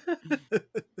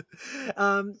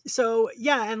 So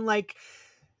yeah, and like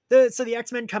the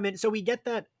X-Men come in, so we get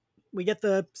the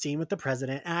scene with the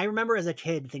president, and I remember as a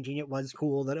kid thinking it was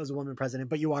cool that it was a woman president,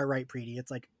 but you are right, Preeti. It's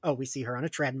like, oh, we see her on a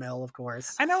treadmill, of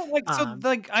course. I know, like, so, Um,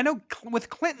 like, I know with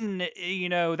Clinton, you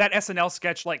know, that SNL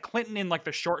sketch, like, Clinton in, like,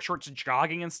 the short shorts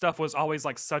jogging and stuff was always,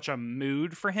 like, such a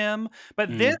mood for him.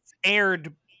 But this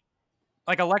aired,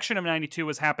 like, election of 92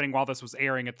 was happening while this was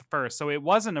airing at the first. So it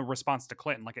wasn't a response to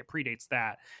Clinton, like, it predates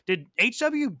that. Did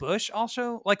H.W. Bush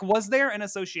also, like, was there an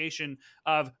association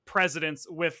of presidents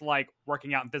with, like,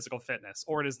 working out and physical fitness?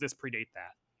 Or does this predate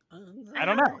that? I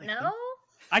don't know. No.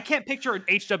 I can't picture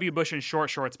H.W. Bush in short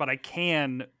shorts, but I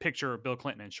can picture Bill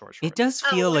Clinton in short shorts. It does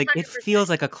feel like it 100%. feels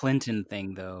like a Clinton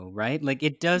thing, though, right? Like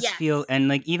it does feel, Yes. and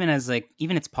like even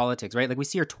it's politics, right? Like we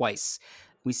see her twice.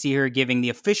 We see her giving the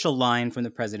official line from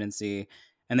the presidency,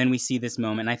 and then we see this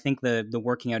moment. And I think the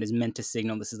working out is meant to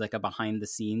signal this is like a behind the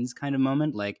scenes kind of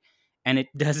moment, like. And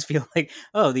it does feel like,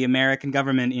 oh, the American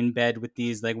government in bed with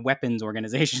these like weapons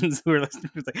organizations who are listening.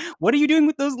 It's like, what are you doing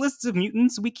with those lists of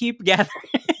mutants we keep gathering?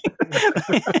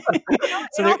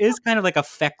 So there is kind of like a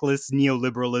feckless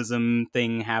neoliberalism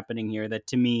thing happening here that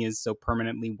to me is so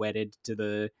permanently wedded to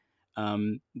the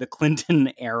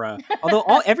Clinton era. Although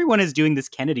everyone is doing this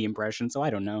Kennedy impression, so I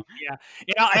don't know. Yeah,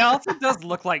 it also does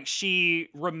look like she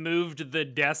removed the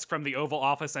desk from the Oval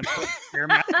Office and put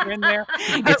Stairmaster in there.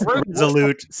 It's It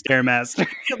resolute Stairmaster.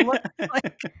 looks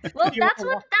like Well, that's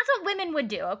what women would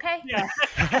do. Okay. yeah.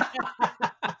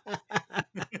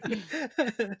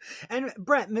 And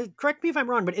Brett, correct me if I'm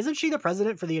wrong, but isn't she the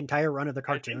president for the entire run of the I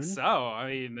cartoon? think so. I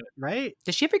mean, Right?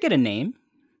 Does she ever get a name?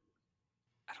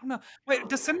 I don't know. Wait,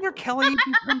 does Senator Kelly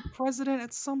become president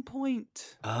at some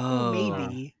point? Oh,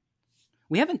 maybe.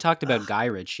 We haven't talked about Guy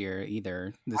Ritchie here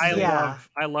either. Yeah.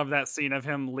 I love that scene of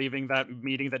him leaving that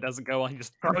meeting that doesn't go well. He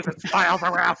just throws his files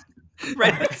around.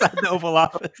 right outside the Oval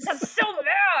Office. I'm so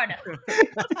mad.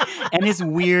 And his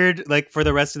weird, like for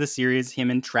the rest of the series, him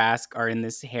and Trask are in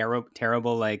this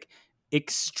terrible, like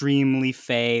extremely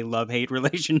fey love-hate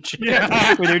relationship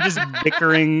Yeah. where they're just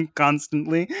bickering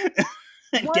constantly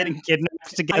and getting kidnapped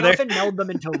I together. often meld them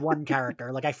into one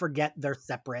character. Like I forget they're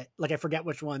separate. Like I forget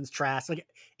which one's Trask. Like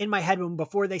in my head,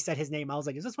 before they said his name, I was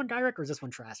like, "Is this one Gyrick or is this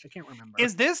one Trask?" I can't remember.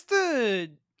 Is this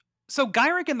so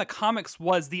Gyrick in the comics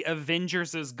was the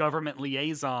Avengers' government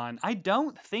liaison. I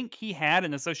don't think he had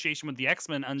an association with the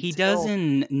X-Men until He does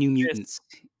in New Mutants.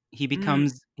 He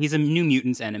becomes he's a New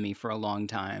Mutants enemy for a long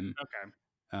time.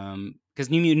 Okay. Because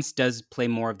New Mutants does play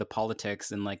more of the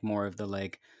politics and like more of the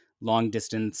like long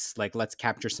distance, like let's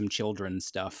capture some children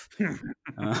stuff.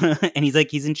 And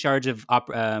he's in charge of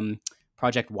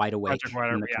Project Wide Awake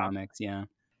in the comics. Yeah.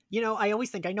 You know, I always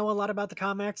think I know a lot about the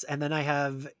comics, and then I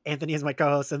have Anthony as my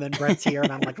co-host, and then Brett's here, and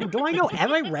I'm like, do I know?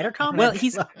 Have I read a comic? Well,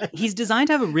 he's designed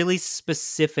to have a really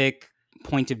specific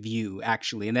point of view,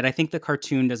 actually, and that I think the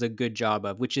cartoon does a good job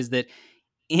of, which is that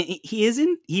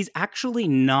he's actually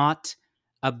not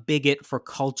a bigot for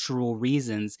cultural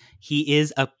reasons. He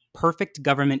is a perfect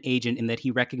government agent in that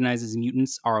he recognizes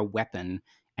mutants are a weapon,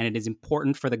 and it is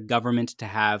important for the government to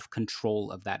have control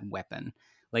of that weapon.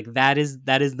 Like that is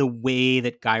the way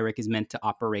that Gyrick is meant to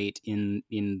operate in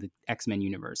the X-Men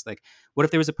universe. Like, what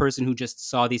if there was a person who just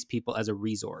saw these people as a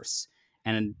resource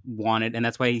and wanted, and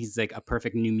that's why he's like a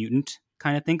perfect New Mutant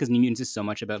kind of thing, because New Mutants is so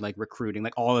much about like recruiting.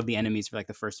 Like all of the enemies for like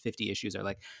the first 50 issues are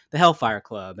like the Hellfire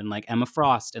Club and like Emma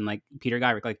Frost and like Peter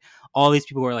Gyrick. Like all these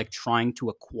people who are like trying to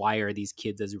acquire these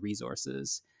kids as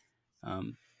resources.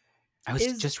 I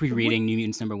was just rereading New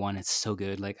Mutants #1. It's so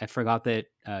good. Like I forgot that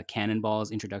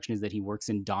Cannonball's introduction is that he works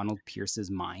in Donald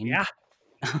Pierce's mind. Yeah.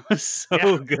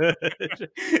 So good.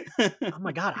 Oh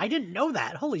my god, I didn't know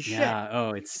that. Holy shit. Yeah.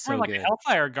 Oh, it's so like good. a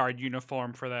Hellfire Guard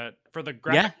uniform for the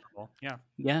graphic novel. Yeah.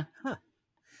 Yeah. Huh.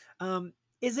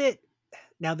 Is it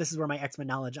now? This is where my X-Men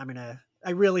knowledge. I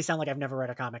really sound like I've never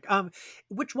read a comic.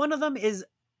 Which one of them is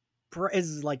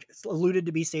like alluded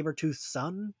to be Sabretooth's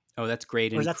son? Oh, that's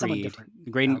Graydon Or is that someone Creed.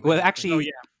 different? Graydon. Well, actually,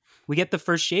 we get the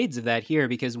first shades of that here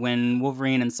because when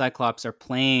Wolverine and Cyclops are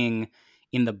playing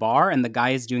in the bar and the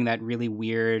guy is doing that really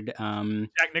weird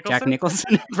Jack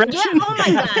Nicholson impression. Yeah, oh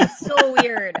my god, so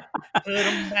weird. Put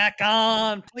him back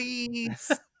on, please.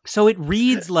 So it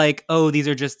reads like, oh, these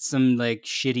are just some like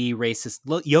shitty racist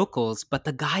yokels, but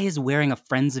the guy is wearing a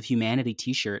Friends of Humanity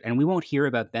t-shirt and we won't hear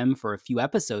about them for a few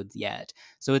episodes yet.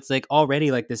 So it's like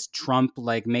already like this Trump,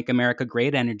 like Make America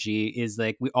Great energy is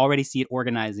like, we already see it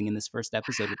organizing in this first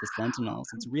episode with the Sentinels.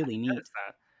 It's really neat.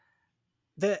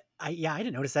 I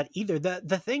didn't notice that either.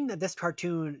 The thing that this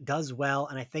cartoon does well,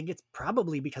 and I think it's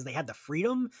probably because they had the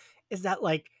freedom, is that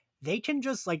like they can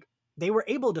just like they were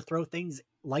able to throw things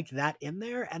like that in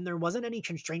there, and there wasn't any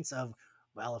constraints of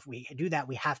well, if we do that,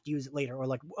 we have to use it later. Or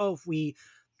like, oh, if we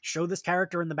show this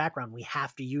character in the background, we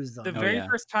have to use them. The very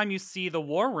first time you see the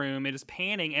war room, it is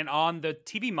panning, and on the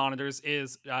TV monitors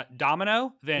is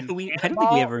Domino, then I don't think we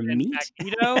Cannonball, ever then meet.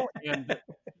 Magneto, and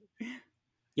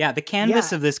Yeah, the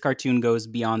canvas Yeah. of this cartoon goes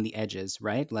beyond the edges,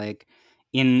 right? Like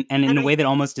in a I way that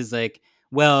almost is like,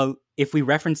 well, if we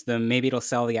reference them, maybe it'll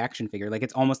sell the action figure. Like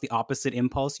it's almost the opposite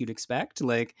impulse you'd expect.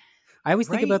 Like I always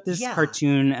think Right, about this yeah.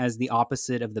 cartoon as the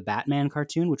opposite of the Batman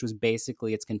cartoon, which was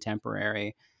basically its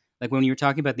contemporary. Like when you were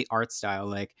talking about the art style,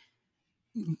 like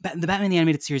the Batman the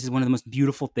Animated Series is one of the most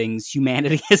beautiful things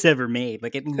humanity has ever made.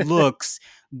 Like it looks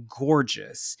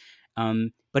gorgeous,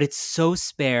 but it's so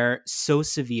spare, so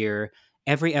severe.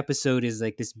 Every episode is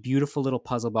like this beautiful little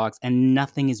puzzle box, and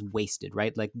nothing is wasted,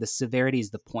 right? Like the severity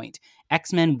is the point.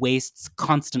 X-Men wastes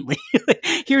constantly.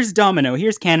 Here's Domino,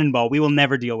 here's Cannonball. We will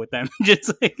never deal with them.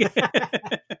 Just like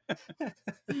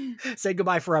say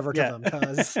goodbye forever to Yeah. them,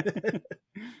 because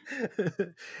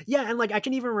yeah, and like I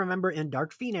can even remember in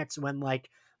Dark Phoenix when like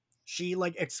she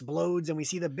like explodes and we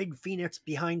see the big phoenix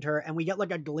behind her, and we get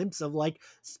like a glimpse of like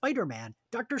Spider-Man,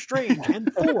 Doctor Strange,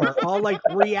 and Thor all like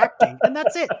reacting, and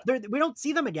that's it. We don't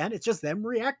see them again. It's just them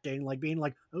reacting, like being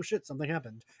like, oh shit, something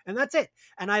happened, and that's it.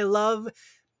 And I love,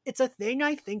 it's a thing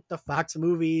I think the Fox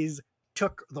movies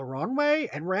took the wrong way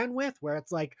and ran with, where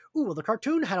it's like, ooh, well, the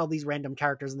cartoon had all these random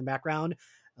characters in the background.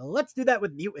 Let's do that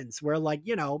with mutants, where like,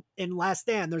 you know, in Last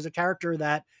Stand, there's a character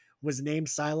that was named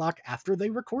Psylocke after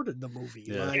they recorded the movie.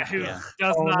 Yeah. Like, who Yeah.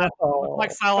 does Oh, not no. look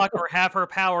like Psylocke or have her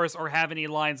powers or have any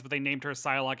lines, but they named her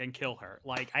Psylocke and kill her.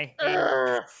 Like I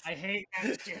hate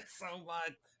that shit so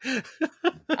much.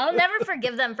 I'll never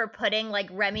forgive them for putting like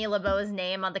Remy LeBeau's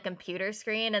name on the computer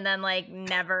screen and then like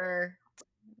never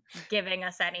giving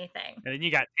us anything. And then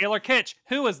you got Taylor Kitsch,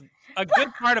 who was a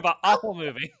good part of an awful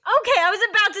movie. Okay, I was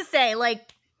about to say,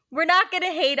 like, we're not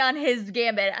gonna hate on his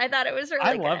Gambit. I thought it was really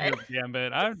I good. love his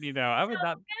Gambit. I would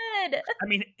not. Good. I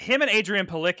mean, him and Adrian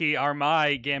Palicki are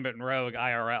my Gambit and Rogue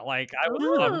IRL. Like, I would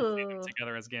love to see them Ooh.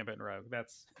 together as Gambit and Rogue.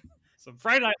 That's some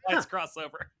Friday Night Lights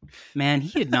crossover. Man,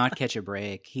 he did not catch a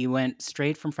break. He went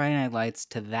straight from Friday Night Lights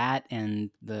to that and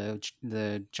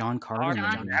the John Carter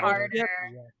John movie. Carter.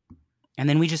 And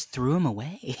then we just threw him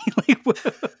away. Like,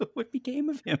 what became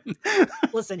of him?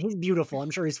 listen, he's beautiful.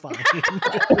 I'm sure he's fine.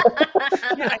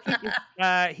 Yeah, I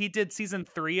think he did season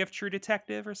 3 of True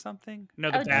Detective or something.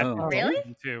 No, the Oh, bad oh. really?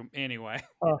 season 2. Anyway,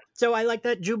 So I like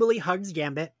that Jubilee hugs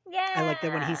Gambit. Yeah. I like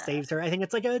that when he saves her. I think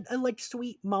it's like a like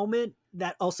sweet moment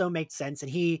that also makes sense.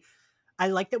 And I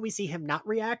like that we see him not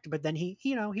react, but then he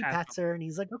pats her and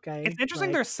he's like, okay. it's interesting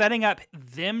like, they're setting up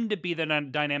them to be the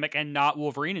dynamic and not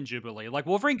Wolverine and Jubilee. Like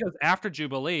Wolverine goes after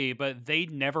Jubilee, but they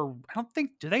never. I don't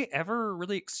think do they ever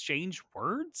really exchange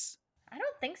words. I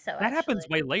don't think so. That happens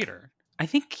actually. way later. I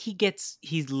think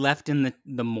he's left in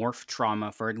the morph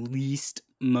trauma for at least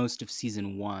most of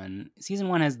season 1. Season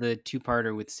 1 has the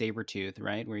 2-parter with Sabretooth,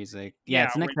 right? Where he's like, Yeah,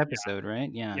 it's the next yeah. episode, right?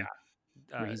 Yeah.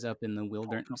 Where he's up in the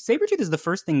wilderness. Sabretooth is the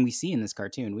first thing we see in this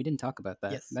cartoon. We didn't talk about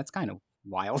that. Yes. That's kind of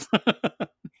wild. I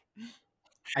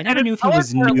And never it's knew if he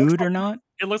always was where it looks nude like- or not.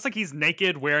 It looks like he's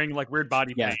naked, wearing like weird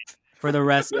body Yeah. paint. For the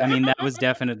rest, I mean, that was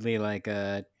definitely like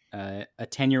a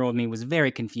 10-year-old me was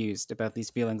very confused about these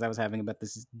feelings I was having about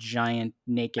this giant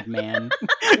naked man.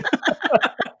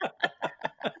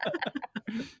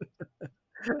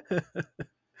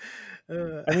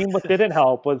 I mean, what didn't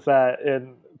help was that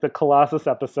in the Colossus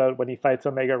episode, when he fights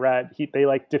Omega Red, they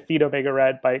like defeat Omega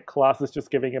Red by Colossus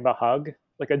just giving him a hug,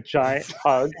 like a giant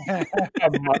hug, a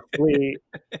muscly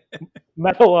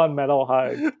metal on metal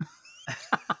hug.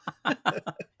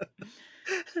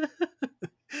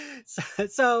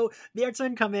 So the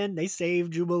X-Men come in, they save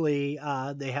Jubilee,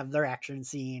 they have their action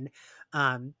scene.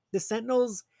 The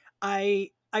Sentinels, I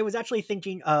was actually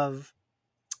thinking of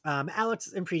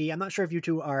Alex and Preeti. I'm not sure if you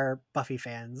two are Buffy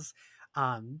fans,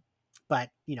 but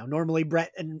normally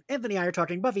Brett and Anthony and I are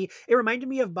talking Buffy. It reminded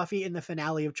me of Buffy in the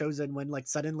finale of Chosen, when like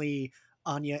suddenly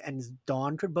Anya and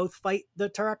Dawn could both fight the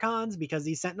Terracons because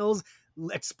these Sentinels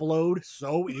explode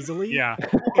so easily. Yeah.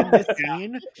 In this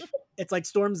scene, it's like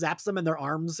Storm zaps them and their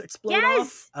arms explode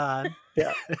Yes! off.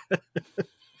 Yeah.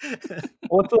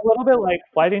 Well, it's a little bit like,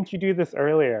 why didn't you do this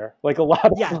earlier? Like a lot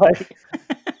of Yeah.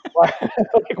 why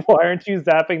aren't you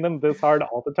zapping them this hard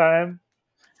all the time?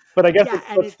 But I guess Yeah, it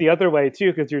and flips the other way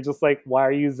too, because you're just like, why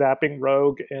are you zapping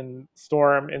Rogue and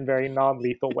Storm in very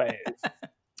non-lethal ways?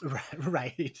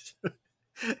 Right.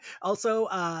 Also,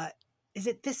 is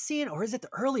it this scene or is it the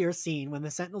earlier scene when the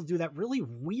Sentinels do that really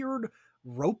weird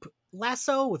rope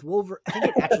lasso with Wolverine? I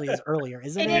think it actually is earlier,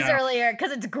 isn't It it? is earlier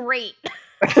because it's great.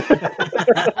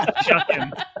 Chuck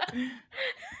him.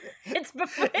 It's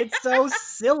before. It's so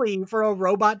silly for a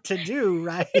robot to do,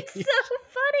 right? It's so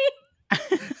funny.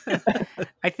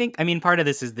 I mean, part of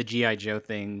this is the G.I. Joe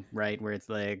thing, right? Where it's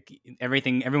like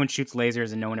everyone shoots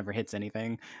lasers and no one ever hits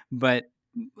anything. But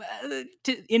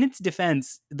in its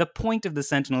defense, the point of the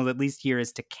Sentinels, at least here,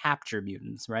 is to capture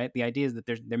mutants, right? The idea is that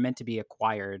they're meant to be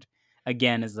acquired,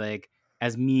 again,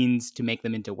 as means to make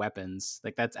them into weapons.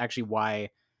 Like, that's actually why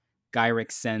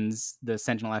Gyrich sends the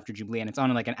Sentinel after Jubilee, and it's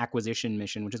on like an acquisition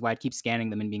mission, which is why it keeps scanning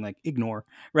them and being like, ignore,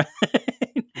 right?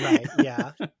 Right,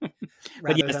 yeah.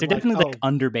 But yes, they're definitely like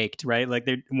underbaked, right? Like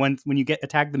they're when you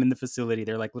attack them in the facility,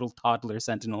 they're like little toddler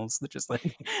Sentinels that just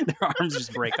like their arms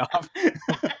just break off.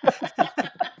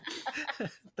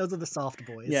 Those are the soft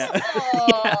boys. Yeah.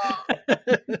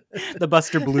 The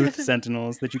Buster Bluth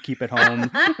Sentinels that you keep at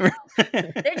home.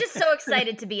 They're just so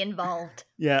excited to be involved.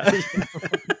 Yeah.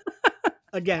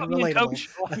 Again, relatable.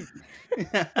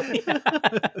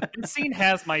 This scene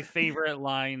has my favorite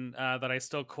line that I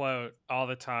still quote all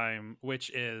the time, which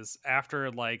is after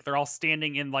like they're all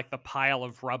standing in like the pile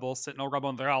of rubble, Sentinel rubble,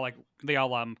 and they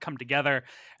all come together,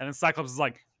 and then Cyclops is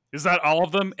like, "Is that all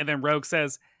of them?" And then Rogue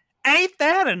says, "Ain't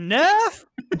that enough?"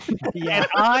 Yeah. And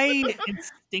I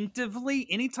instinctively,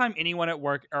 anytime anyone at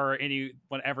work or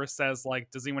anyone ever says like,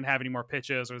 "Does anyone have any more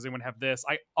pitches?" or "Does anyone have this?"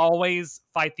 I always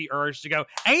fight the urge to go,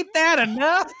 "Ain't that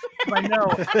enough?" But I know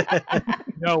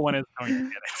no one is going to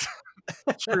get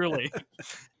it. Truly.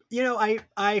 You know,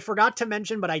 I forgot to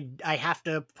mention, but I have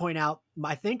to point out,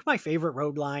 I think my favorite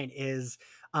Rogue line is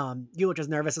you look as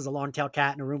nervous as a long-tailed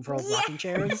cat in a room full of rocking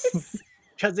chairs.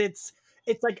 Because it's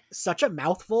like such a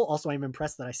mouthful. Also, I'm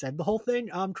impressed that I said the whole thing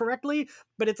correctly,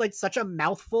 but it's like such a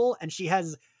mouthful, and she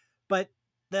has, but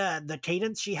the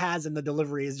cadence she has in the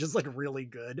delivery is just like really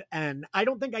good. And I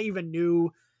don't think I even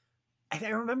knew. I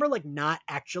remember like not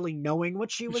actually knowing what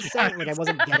she was saying. Like I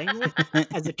wasn't getting it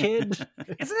as a kid.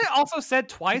 Isn't it also said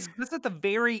twice? This is at the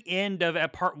very end of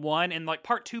part 1, and like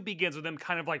part 2 begins with them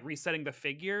kind of like resetting the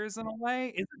figures in a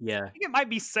way. Yeah. I think it might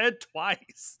be said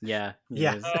twice. Yeah.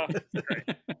 Yeah.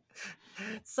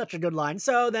 Such a good line.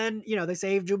 So then, you know, they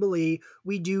save Jubilee.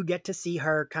 We do get to see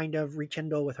her kind of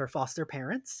rekindle with her foster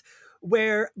parents.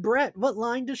 Where, Brett, what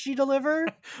line does she deliver?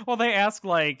 Well, they ask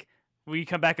like, "Will you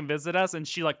come back and visit us?" And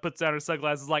she like puts out her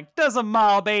sunglasses like, "Does a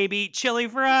mall baby eat chili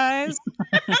fries?"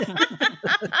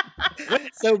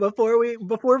 So before we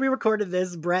recorded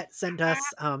this, Brett sent us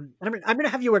and I'm gonna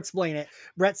have you explain it.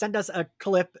 Brett sent us a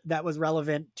clip that was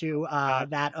relevant to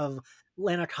that of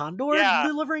Lana Condor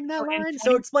delivering that line.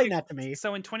 So explain that to me.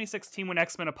 So in 2016, when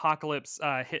X-Men Apocalypse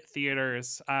hit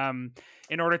theaters,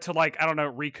 in order to like, I don't know,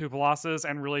 recoup losses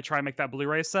and really try and make that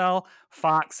Blu-ray sell,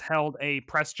 Fox held a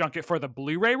press junket for the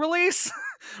Blu-ray release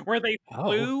where they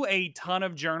flew a ton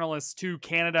of journalists to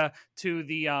Canada, to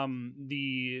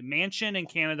the mansion in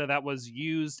Canada that was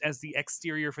used as the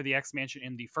exterior for the X-Mansion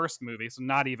in the first movie. So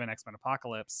not even X-Men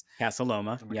Apocalypse. Casa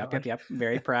Loma. Yep.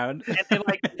 Very proud. And they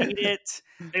like made it,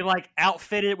 they like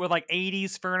outfitted with like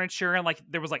 80s furniture, and like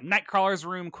there was like Nightcrawler's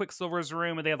room, Quicksilver's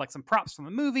room, and they had like some props from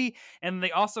the movie, and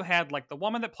they also had like the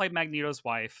woman that played Magneto's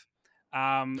wife,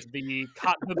 the beauty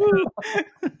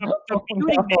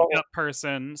makeup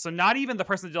person, so not even the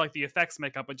person that did like the effects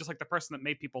makeup, but just like the person that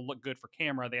made people look good for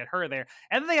camera. They had her there,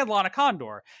 and then they had Lana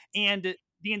Condor, and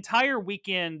the entire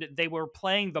weekend they were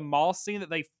playing the mall scene that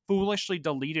they foolishly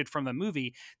deleted from the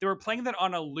movie. They were playing that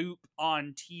on a loop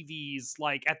on TVs,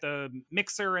 like at the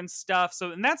mixer and stuff.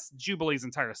 So, and that's Jubilee's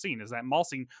entire scene, is that mall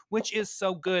scene, which is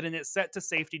so good, and it's set to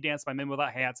Safety Dance by Men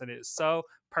Without Hats, and it is so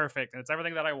perfect, and it's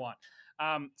everything that I want.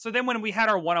 So then when we had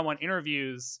our one-on-one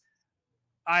interviews,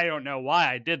 I don't know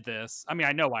why I did this. I mean,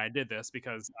 I know why I did this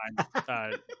because I'm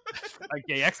a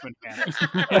gay X-Men fan.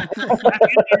 I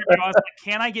was like,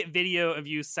 "Can I get video of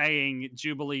you saying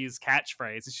Jubilee's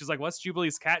catchphrase?" And she's like, "What's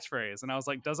Jubilee's catchphrase?" And I was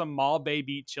like, "Does a mall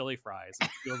baby eat chili fries?" And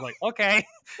she was like, "Okay."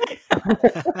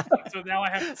 So now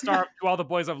I have to start to all the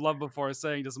boys I've loved before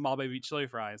saying, "Does a mall baby eat chili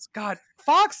fries?" God,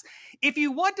 Fox, if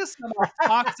you want to sum up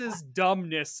Fox's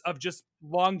dumbness of just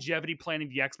longevity planning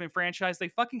the X-Men franchise, they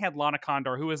fucking had Lana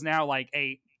Condor, who is now like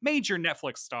a major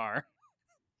Netflix star,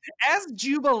 as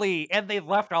Jubilee, and they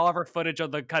left all of her footage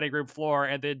on the cutting room floor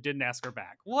and then didn't ask her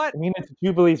back. What? I mean, it's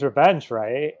Jubilee's revenge,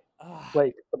 right?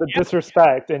 Like the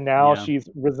disrespect, and now she's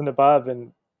risen above,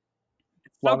 and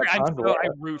so I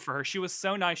root for her. She was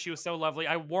so nice. She was so lovely.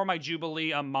 I wore my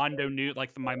Jubilee Mondo Newt,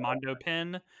 like my Mondo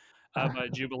pin of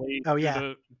Jubilee to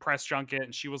the press junket,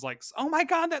 and she was like, "Oh my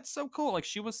god, that's so cool!" Like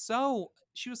she was so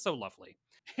lovely,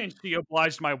 and she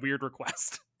obliged my weird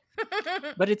request.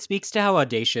 But it speaks to how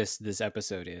audacious this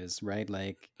episode is, right?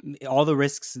 Like all the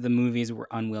risks the movies were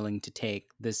unwilling to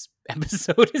take, this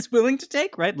episode is willing to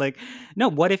take, right? Like, no,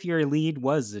 what if your lead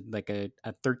was like a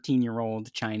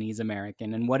 13-year-old Chinese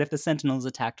American? And what if the Sentinels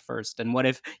attacked first? And what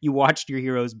if you watched your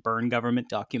heroes burn government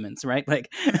documents, right?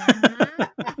 Like,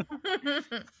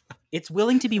 it's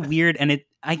willing to be weird. And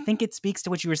I think it speaks to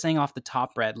what you were saying off the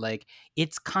top, Brett. Like,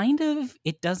 it's kind of,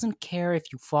 it doesn't care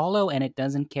if you follow and it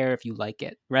doesn't care if you like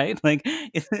it, right? Like,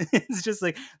 it's just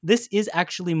like, this is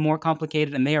actually more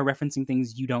complicated and they are referencing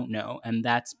things you don't know. And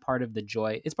that's part of the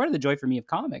joy. It's part of the joy for me of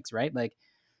comics, right? Like,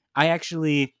 I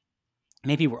actually,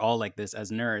 maybe we're all like this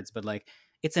as nerds, but like,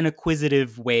 it's an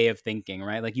acquisitive way of thinking,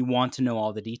 right? Like, you want to know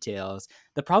all the details.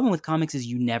 The problem with comics is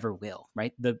you never will,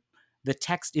 right? The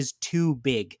text is too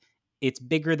big. It's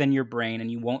bigger than your brain and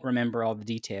you won't remember all the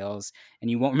details and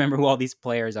you won't remember who all these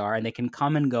players are, and they can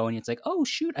come and go and it's like, oh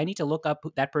shoot, I need to look up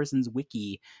that person's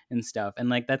wiki and stuff. And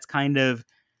like, that's kind of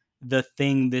the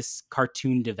thing this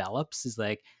cartoon develops, is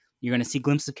like, you're going to see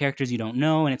glimpses of characters you don't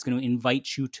know and it's going to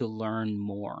invite you to learn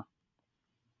more.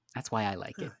 That's why I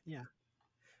like it. Yeah.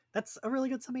 That's a really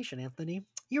good summation, Anthony.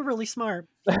 You're really smart.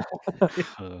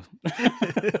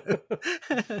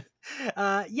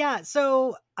 Yeah,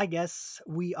 so I guess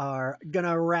we are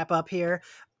gonna wrap up here.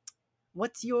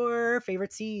 What's your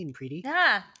favorite scene, Preeti?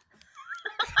 Yeah.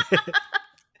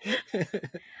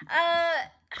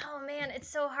 Oh man, it's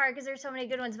so hard because there's so many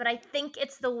good ones, but I think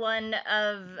it's the one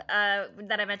of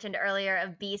that I mentioned earlier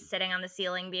of Beast sitting on the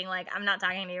ceiling being like, I'm not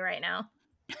talking to you right now.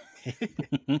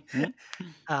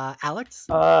 Alex?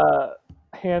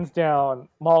 Hands down,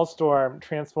 Maelstrom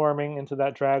transforming into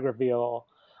that drag reveal,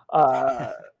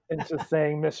 and just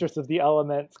saying Mistress of the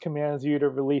Elements commands you to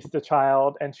release the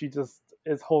child, and she just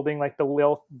is holding like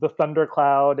the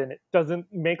thundercloud, and it doesn't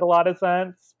make a lot of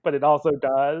sense, but it also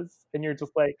does. And you're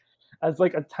just like, as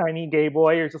like a tiny gay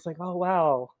boy, you're just like, oh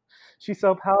wow, she's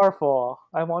so powerful.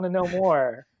 I want to know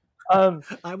more.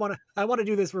 I want to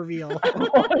do this reveal. I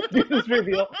want to do this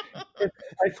reveal.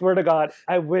 I swear to God,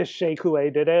 I wish Shea Coulee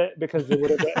did it, because it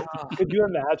would have been. Could you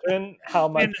imagine how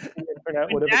much the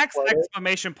internet would have Dax exploded?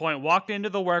 exclamation point walked into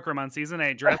the workroom on season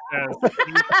 8 dressed as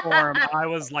uniform. I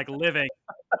was like living.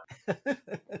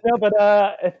 No,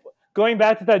 but going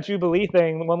back to that Jubilee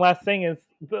thing, one last thing is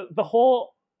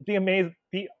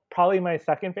probably my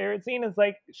second favorite scene is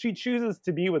like, she chooses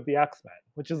to be with the X-Men,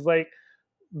 which is like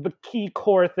the key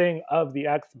core thing of the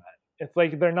X-Men. It's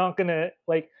like, they're not gonna,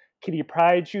 like, Kitty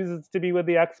Pryde chooses to be with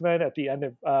the X-Men at the end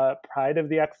of Pride of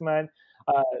the X-Men,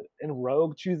 and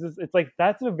Rogue chooses. It's like,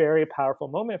 that's a very powerful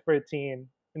moment for a teen.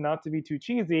 And not to be too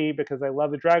cheesy, because I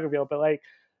love the drag reveal, but like,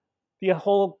 the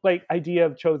whole like idea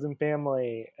of chosen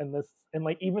family and this, and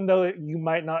like, even though you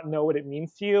might not know what it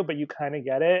means to you, but you kind of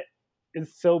get it,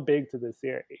 is so big to the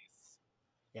series.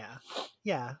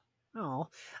 Yeah. Oh,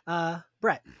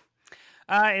 Brett.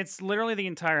 It's literally the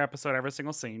entire episode, every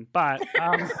single scene. But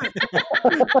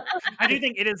I do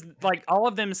think it is like all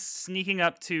of them sneaking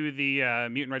up to the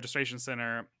Mutant Registration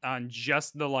Center on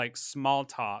just the like small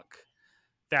talk,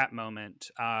 that moment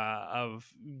of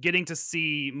getting to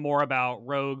see more about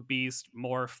Rogue, Beast,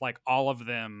 Morph, like all of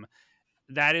them.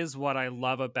 That is what I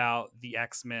love about the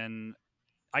X-Men.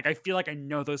 Like, I feel like I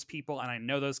know those people and I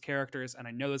know those characters and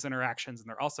I know those interactions, and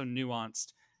they're also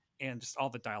nuanced, and just all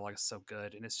the dialogue is so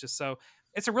good. And it's just so,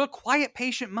 it's a real quiet,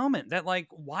 patient moment that like,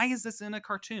 why is this in a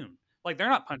cartoon? Like, they're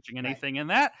not punching anything in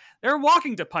that. They're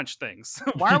walking to punch things.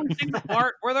 Why are we seeing the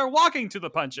part where they're walking to the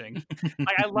punching?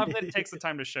 I love that it takes the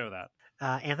time to show that.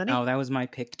 Anthony? Oh, that was my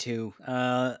pick too. You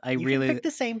can pick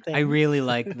the same thing. I really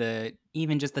like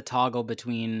even just the toggle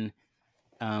between,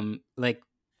 like,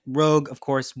 Rogue, of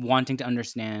course, wanting to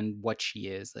understand what she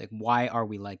is. Like, why are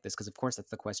we like this? Because, of course,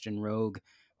 that's the question. Rogue,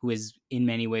 who is in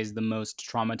many ways the most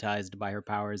traumatized by her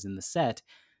powers in the set,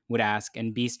 would ask.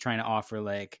 And Beast trying to offer,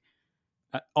 like,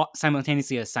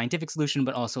 simultaneously a scientific solution,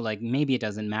 but also, like, maybe it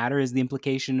doesn't matter is the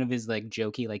implication of his, like,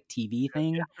 jokey, like, TV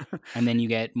thing. Yeah. And then you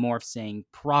get Morph saying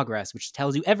progress, which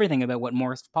tells you everything about what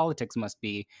Morph's politics must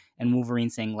be. And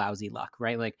Wolverine saying lousy luck,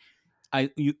 right? Like,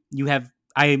 I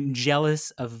am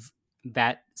jealous of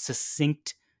that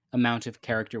succinct amount of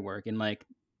character work in like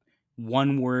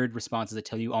one word responses that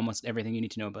tell you almost everything you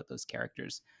need to know about those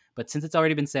characters. But since it's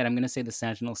already been said, I'm going to say the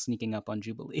Sentinel sneaking up on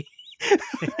Jubilee.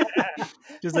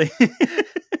 Just like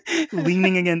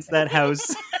leaning against that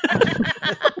house,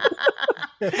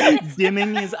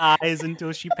 dimming his eyes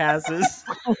until she passes.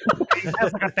 He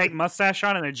has like a fake mustache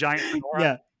on and a giant fedora.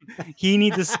 Yeah. He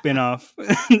needs a spin-off,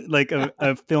 like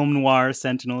a film noir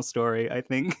Sentinel story, I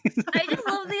think. I just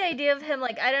love the idea of him.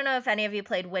 Like, I don't know if any of you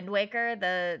played Wind Waker,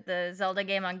 the Zelda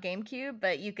game on GameCube,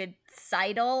 but you could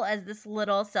sidle as this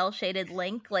little cel-shaded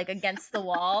Link, like against the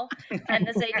wall, and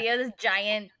this idea of this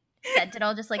giant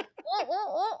sentinel just like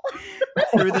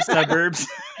Through the suburbs.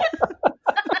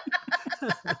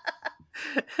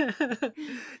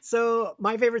 So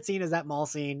my favorite scene is that mall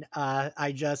scene. I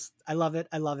love it.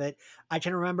 I love it. I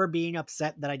can remember being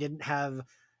upset that I didn't have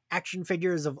action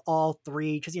figures of all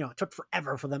three because it took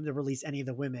forever for them to release any of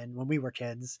the women when we were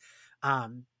kids.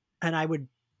 And I would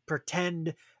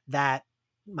pretend that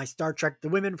the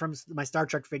women from my Star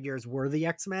Trek figures were the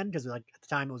X-Men because like at the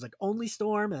time it was like only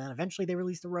Storm, and then eventually they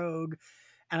released the Rogue,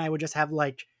 and I would just have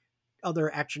like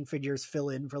other action figures fill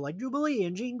in for like Jubilee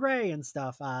and Jean Grey and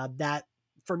stuff. That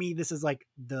for me, this is like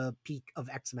the peak of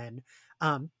X-Men.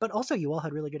 But also you all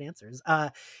had really good answers.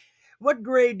 What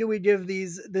grade do we give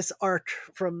this arc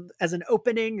as an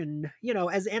opening? And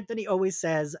as Anthony always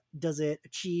says, does it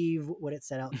achieve what it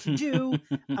set out to do?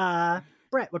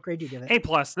 Brett, what grade do you give it? A+.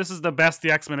 This is the best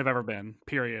the X-Men have ever been.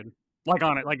 Period. Like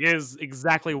on it. Like it is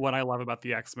exactly what I love about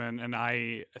the X-Men, and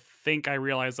I think I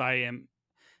realize I am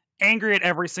angry at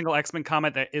every single X-Men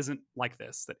comment that isn't like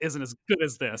this, that isn't as good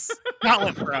as this. Not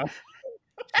Lithra.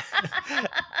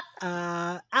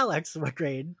 Alex, what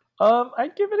grade?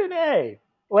 I'd give it an A.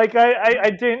 Like I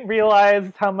didn't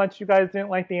realize how much you guys didn't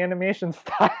like the animation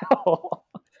style.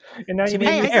 And now to you be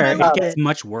made me fair, think about it gets it.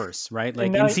 much worse, right?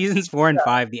 Like now in seasons 4 and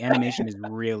 5, the animation is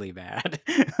really bad.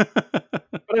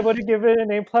 But I would have given it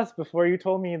an A+ before you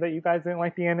told me that you guys didn't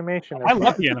like the animation. I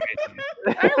love the animation.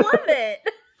 I love it.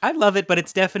 I love it, but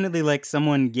it's definitely like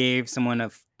someone gave someone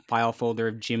a file folder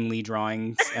of Jim Lee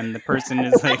drawings, and the person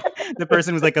was like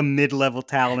a mid-level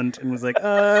talent and was like,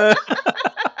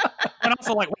 And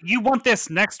also, like, you want this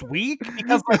next week?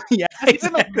 Because like, yeah, even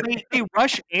exactly. like, they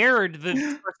rush aired the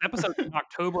first episode in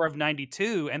October of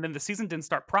 '92, and then the season didn't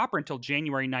start proper until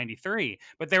January '93.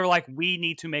 But they were like, we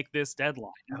need to make this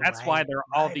deadline. And that's why there are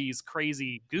all these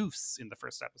crazy goofs in the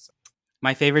first episode.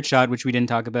 My favorite shot, which we didn't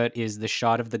talk about, is the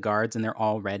shot of the guards, and they're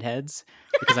all redheads.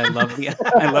 Because I love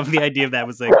the idea of that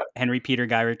was like Henry Peter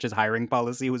Guyrich's hiring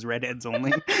policy was redheads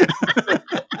only.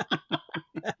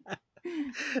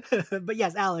 But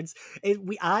yes, Alex,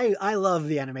 I love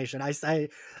the animation. I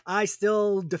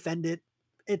still defend it.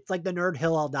 It's like the nerd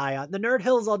hill I'll die on. The nerd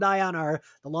hills I'll die on are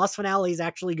the Lost finale is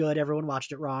actually good. Everyone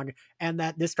watched it wrong, and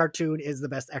that this cartoon is the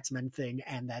best X-Men thing,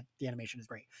 and that the animation is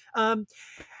great.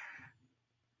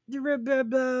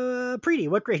 Preeti,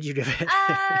 what grade do you give it?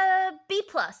 B+,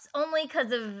 only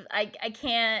because of I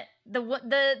can't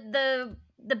the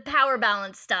power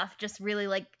balance stuff just really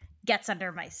like gets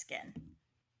under my skin.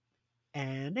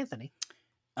 And Anthony.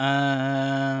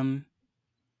 Yeah,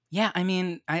 I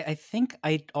mean, I think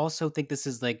I also think this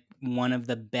is like one of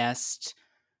the best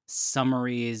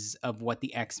summaries of what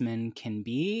the X-Men can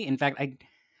be. In fact, I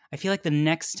feel like the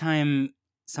next time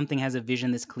something has a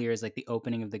vision this clear is like the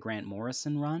opening of the Grant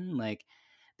Morrison run. Like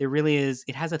there really is,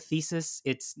 it has a thesis.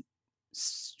 It's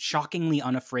shockingly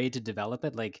unafraid to develop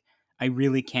it. Like I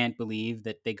really can't believe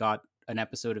that they got an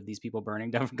episode of these people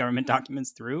burning government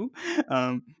documents through.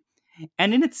 And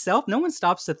in itself, no one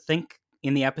stops to think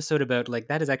in the episode about like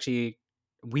that is actually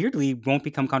weirdly won't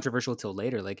become controversial till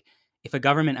later. Like if a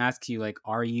government asks you like,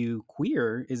 are you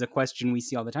queer, is a question we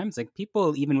see all the time. It's like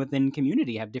people even within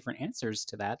community have different answers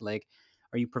to that. Like,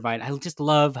 are you provide? I just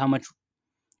love how much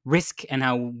risk and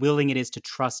how willing it is to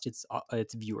trust its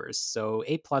viewers. So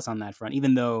A+ on that front,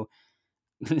 even though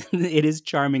it is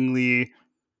charmingly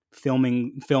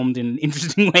filmed in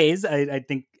interesting ways. I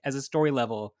think as a story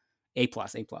level, A+.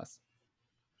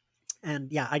 And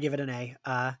yeah, I give it an A.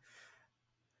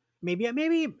 Maybe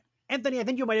Anthony, I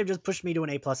think you might have just pushed me to an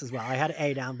A+ as well. I had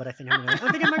A down, but I think I'm going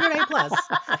A+.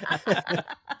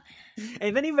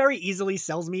 Anthony very easily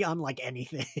sells me on like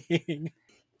anything.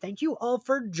 Thank you all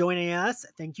for joining us.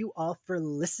 Thank you all for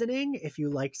listening. If you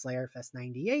like Slayerfest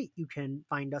 98, you can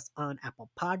find us on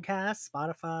Apple Podcasts,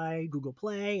 Spotify, Google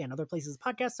Play, and other places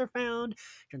podcasts are found.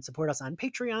 You can support us on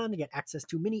Patreon to get access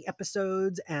to mini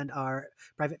episodes and our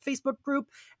private Facebook group,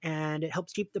 and it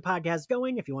helps keep the podcast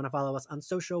going. If you want to follow us on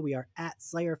social, we are at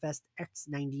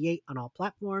SlayerFestX98 on all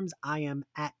platforms. I am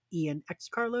at Ian X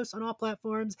Carlos on all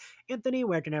platforms. Anthony,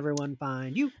 where can everyone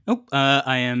find you?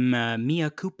 I am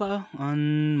Mia Koopa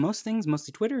on most things,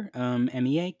 mostly Twitter.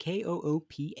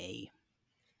 MEAKOOPA.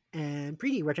 And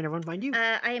Preeti, where can everyone find you?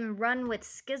 I am Run with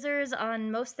Skizzers on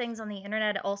most things on the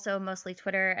internet, also mostly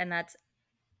Twitter, and that's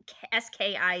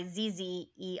SKIZZERS.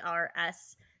 I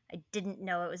didn't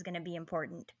know it was going to be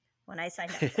important when I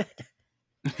signed up for it.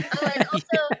 Oh, and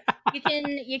also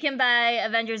You can buy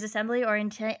Avengers Assembly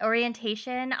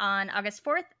Orientation on August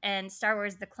 4th and Star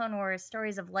Wars The Clone Wars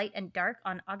Stories of Light and Dark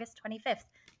on August 25th.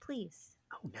 Please.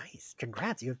 Oh, nice.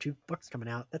 Congrats. You have 2 books coming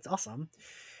out. That's awesome.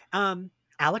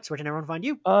 Alex, where can everyone find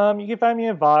you? You can find me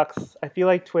at Vox. I feel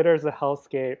like Twitter is a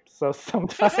hellscape, so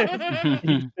sometimes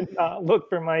you should not look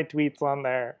for my tweets on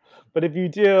there. But if you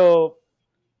do,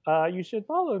 you should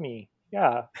follow me.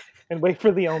 Yeah. And wait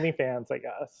for the OnlyFans, I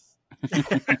guess.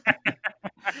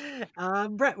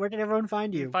 Brett, where can everyone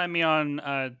find You you? can find me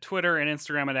on Twitter and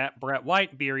Instagram at Brett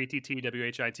White,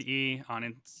 BRETTWHITE. On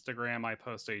Instagram, I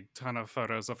post a ton of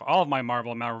photos of all of my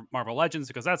Marvel Legends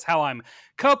because that's how I'm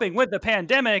coping with the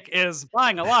pandemic, is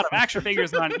buying a lot of action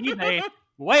figures on eBay,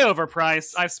 way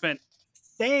overpriced. I've spent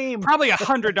Same. probably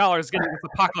 $100 getting this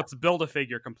Apocalypse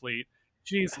Build-A-Figure complete.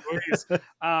 Jeez Louise.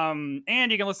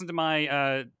 And you can listen to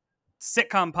my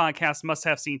sitcom podcast, Must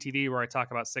Have Seen TV, where I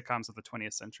talk about sitcoms of the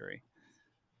 20th century.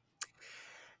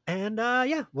 And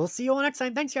yeah, we'll see you all next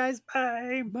time. Thanks, guys.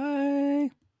 Bye. Bye.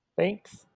 Thanks.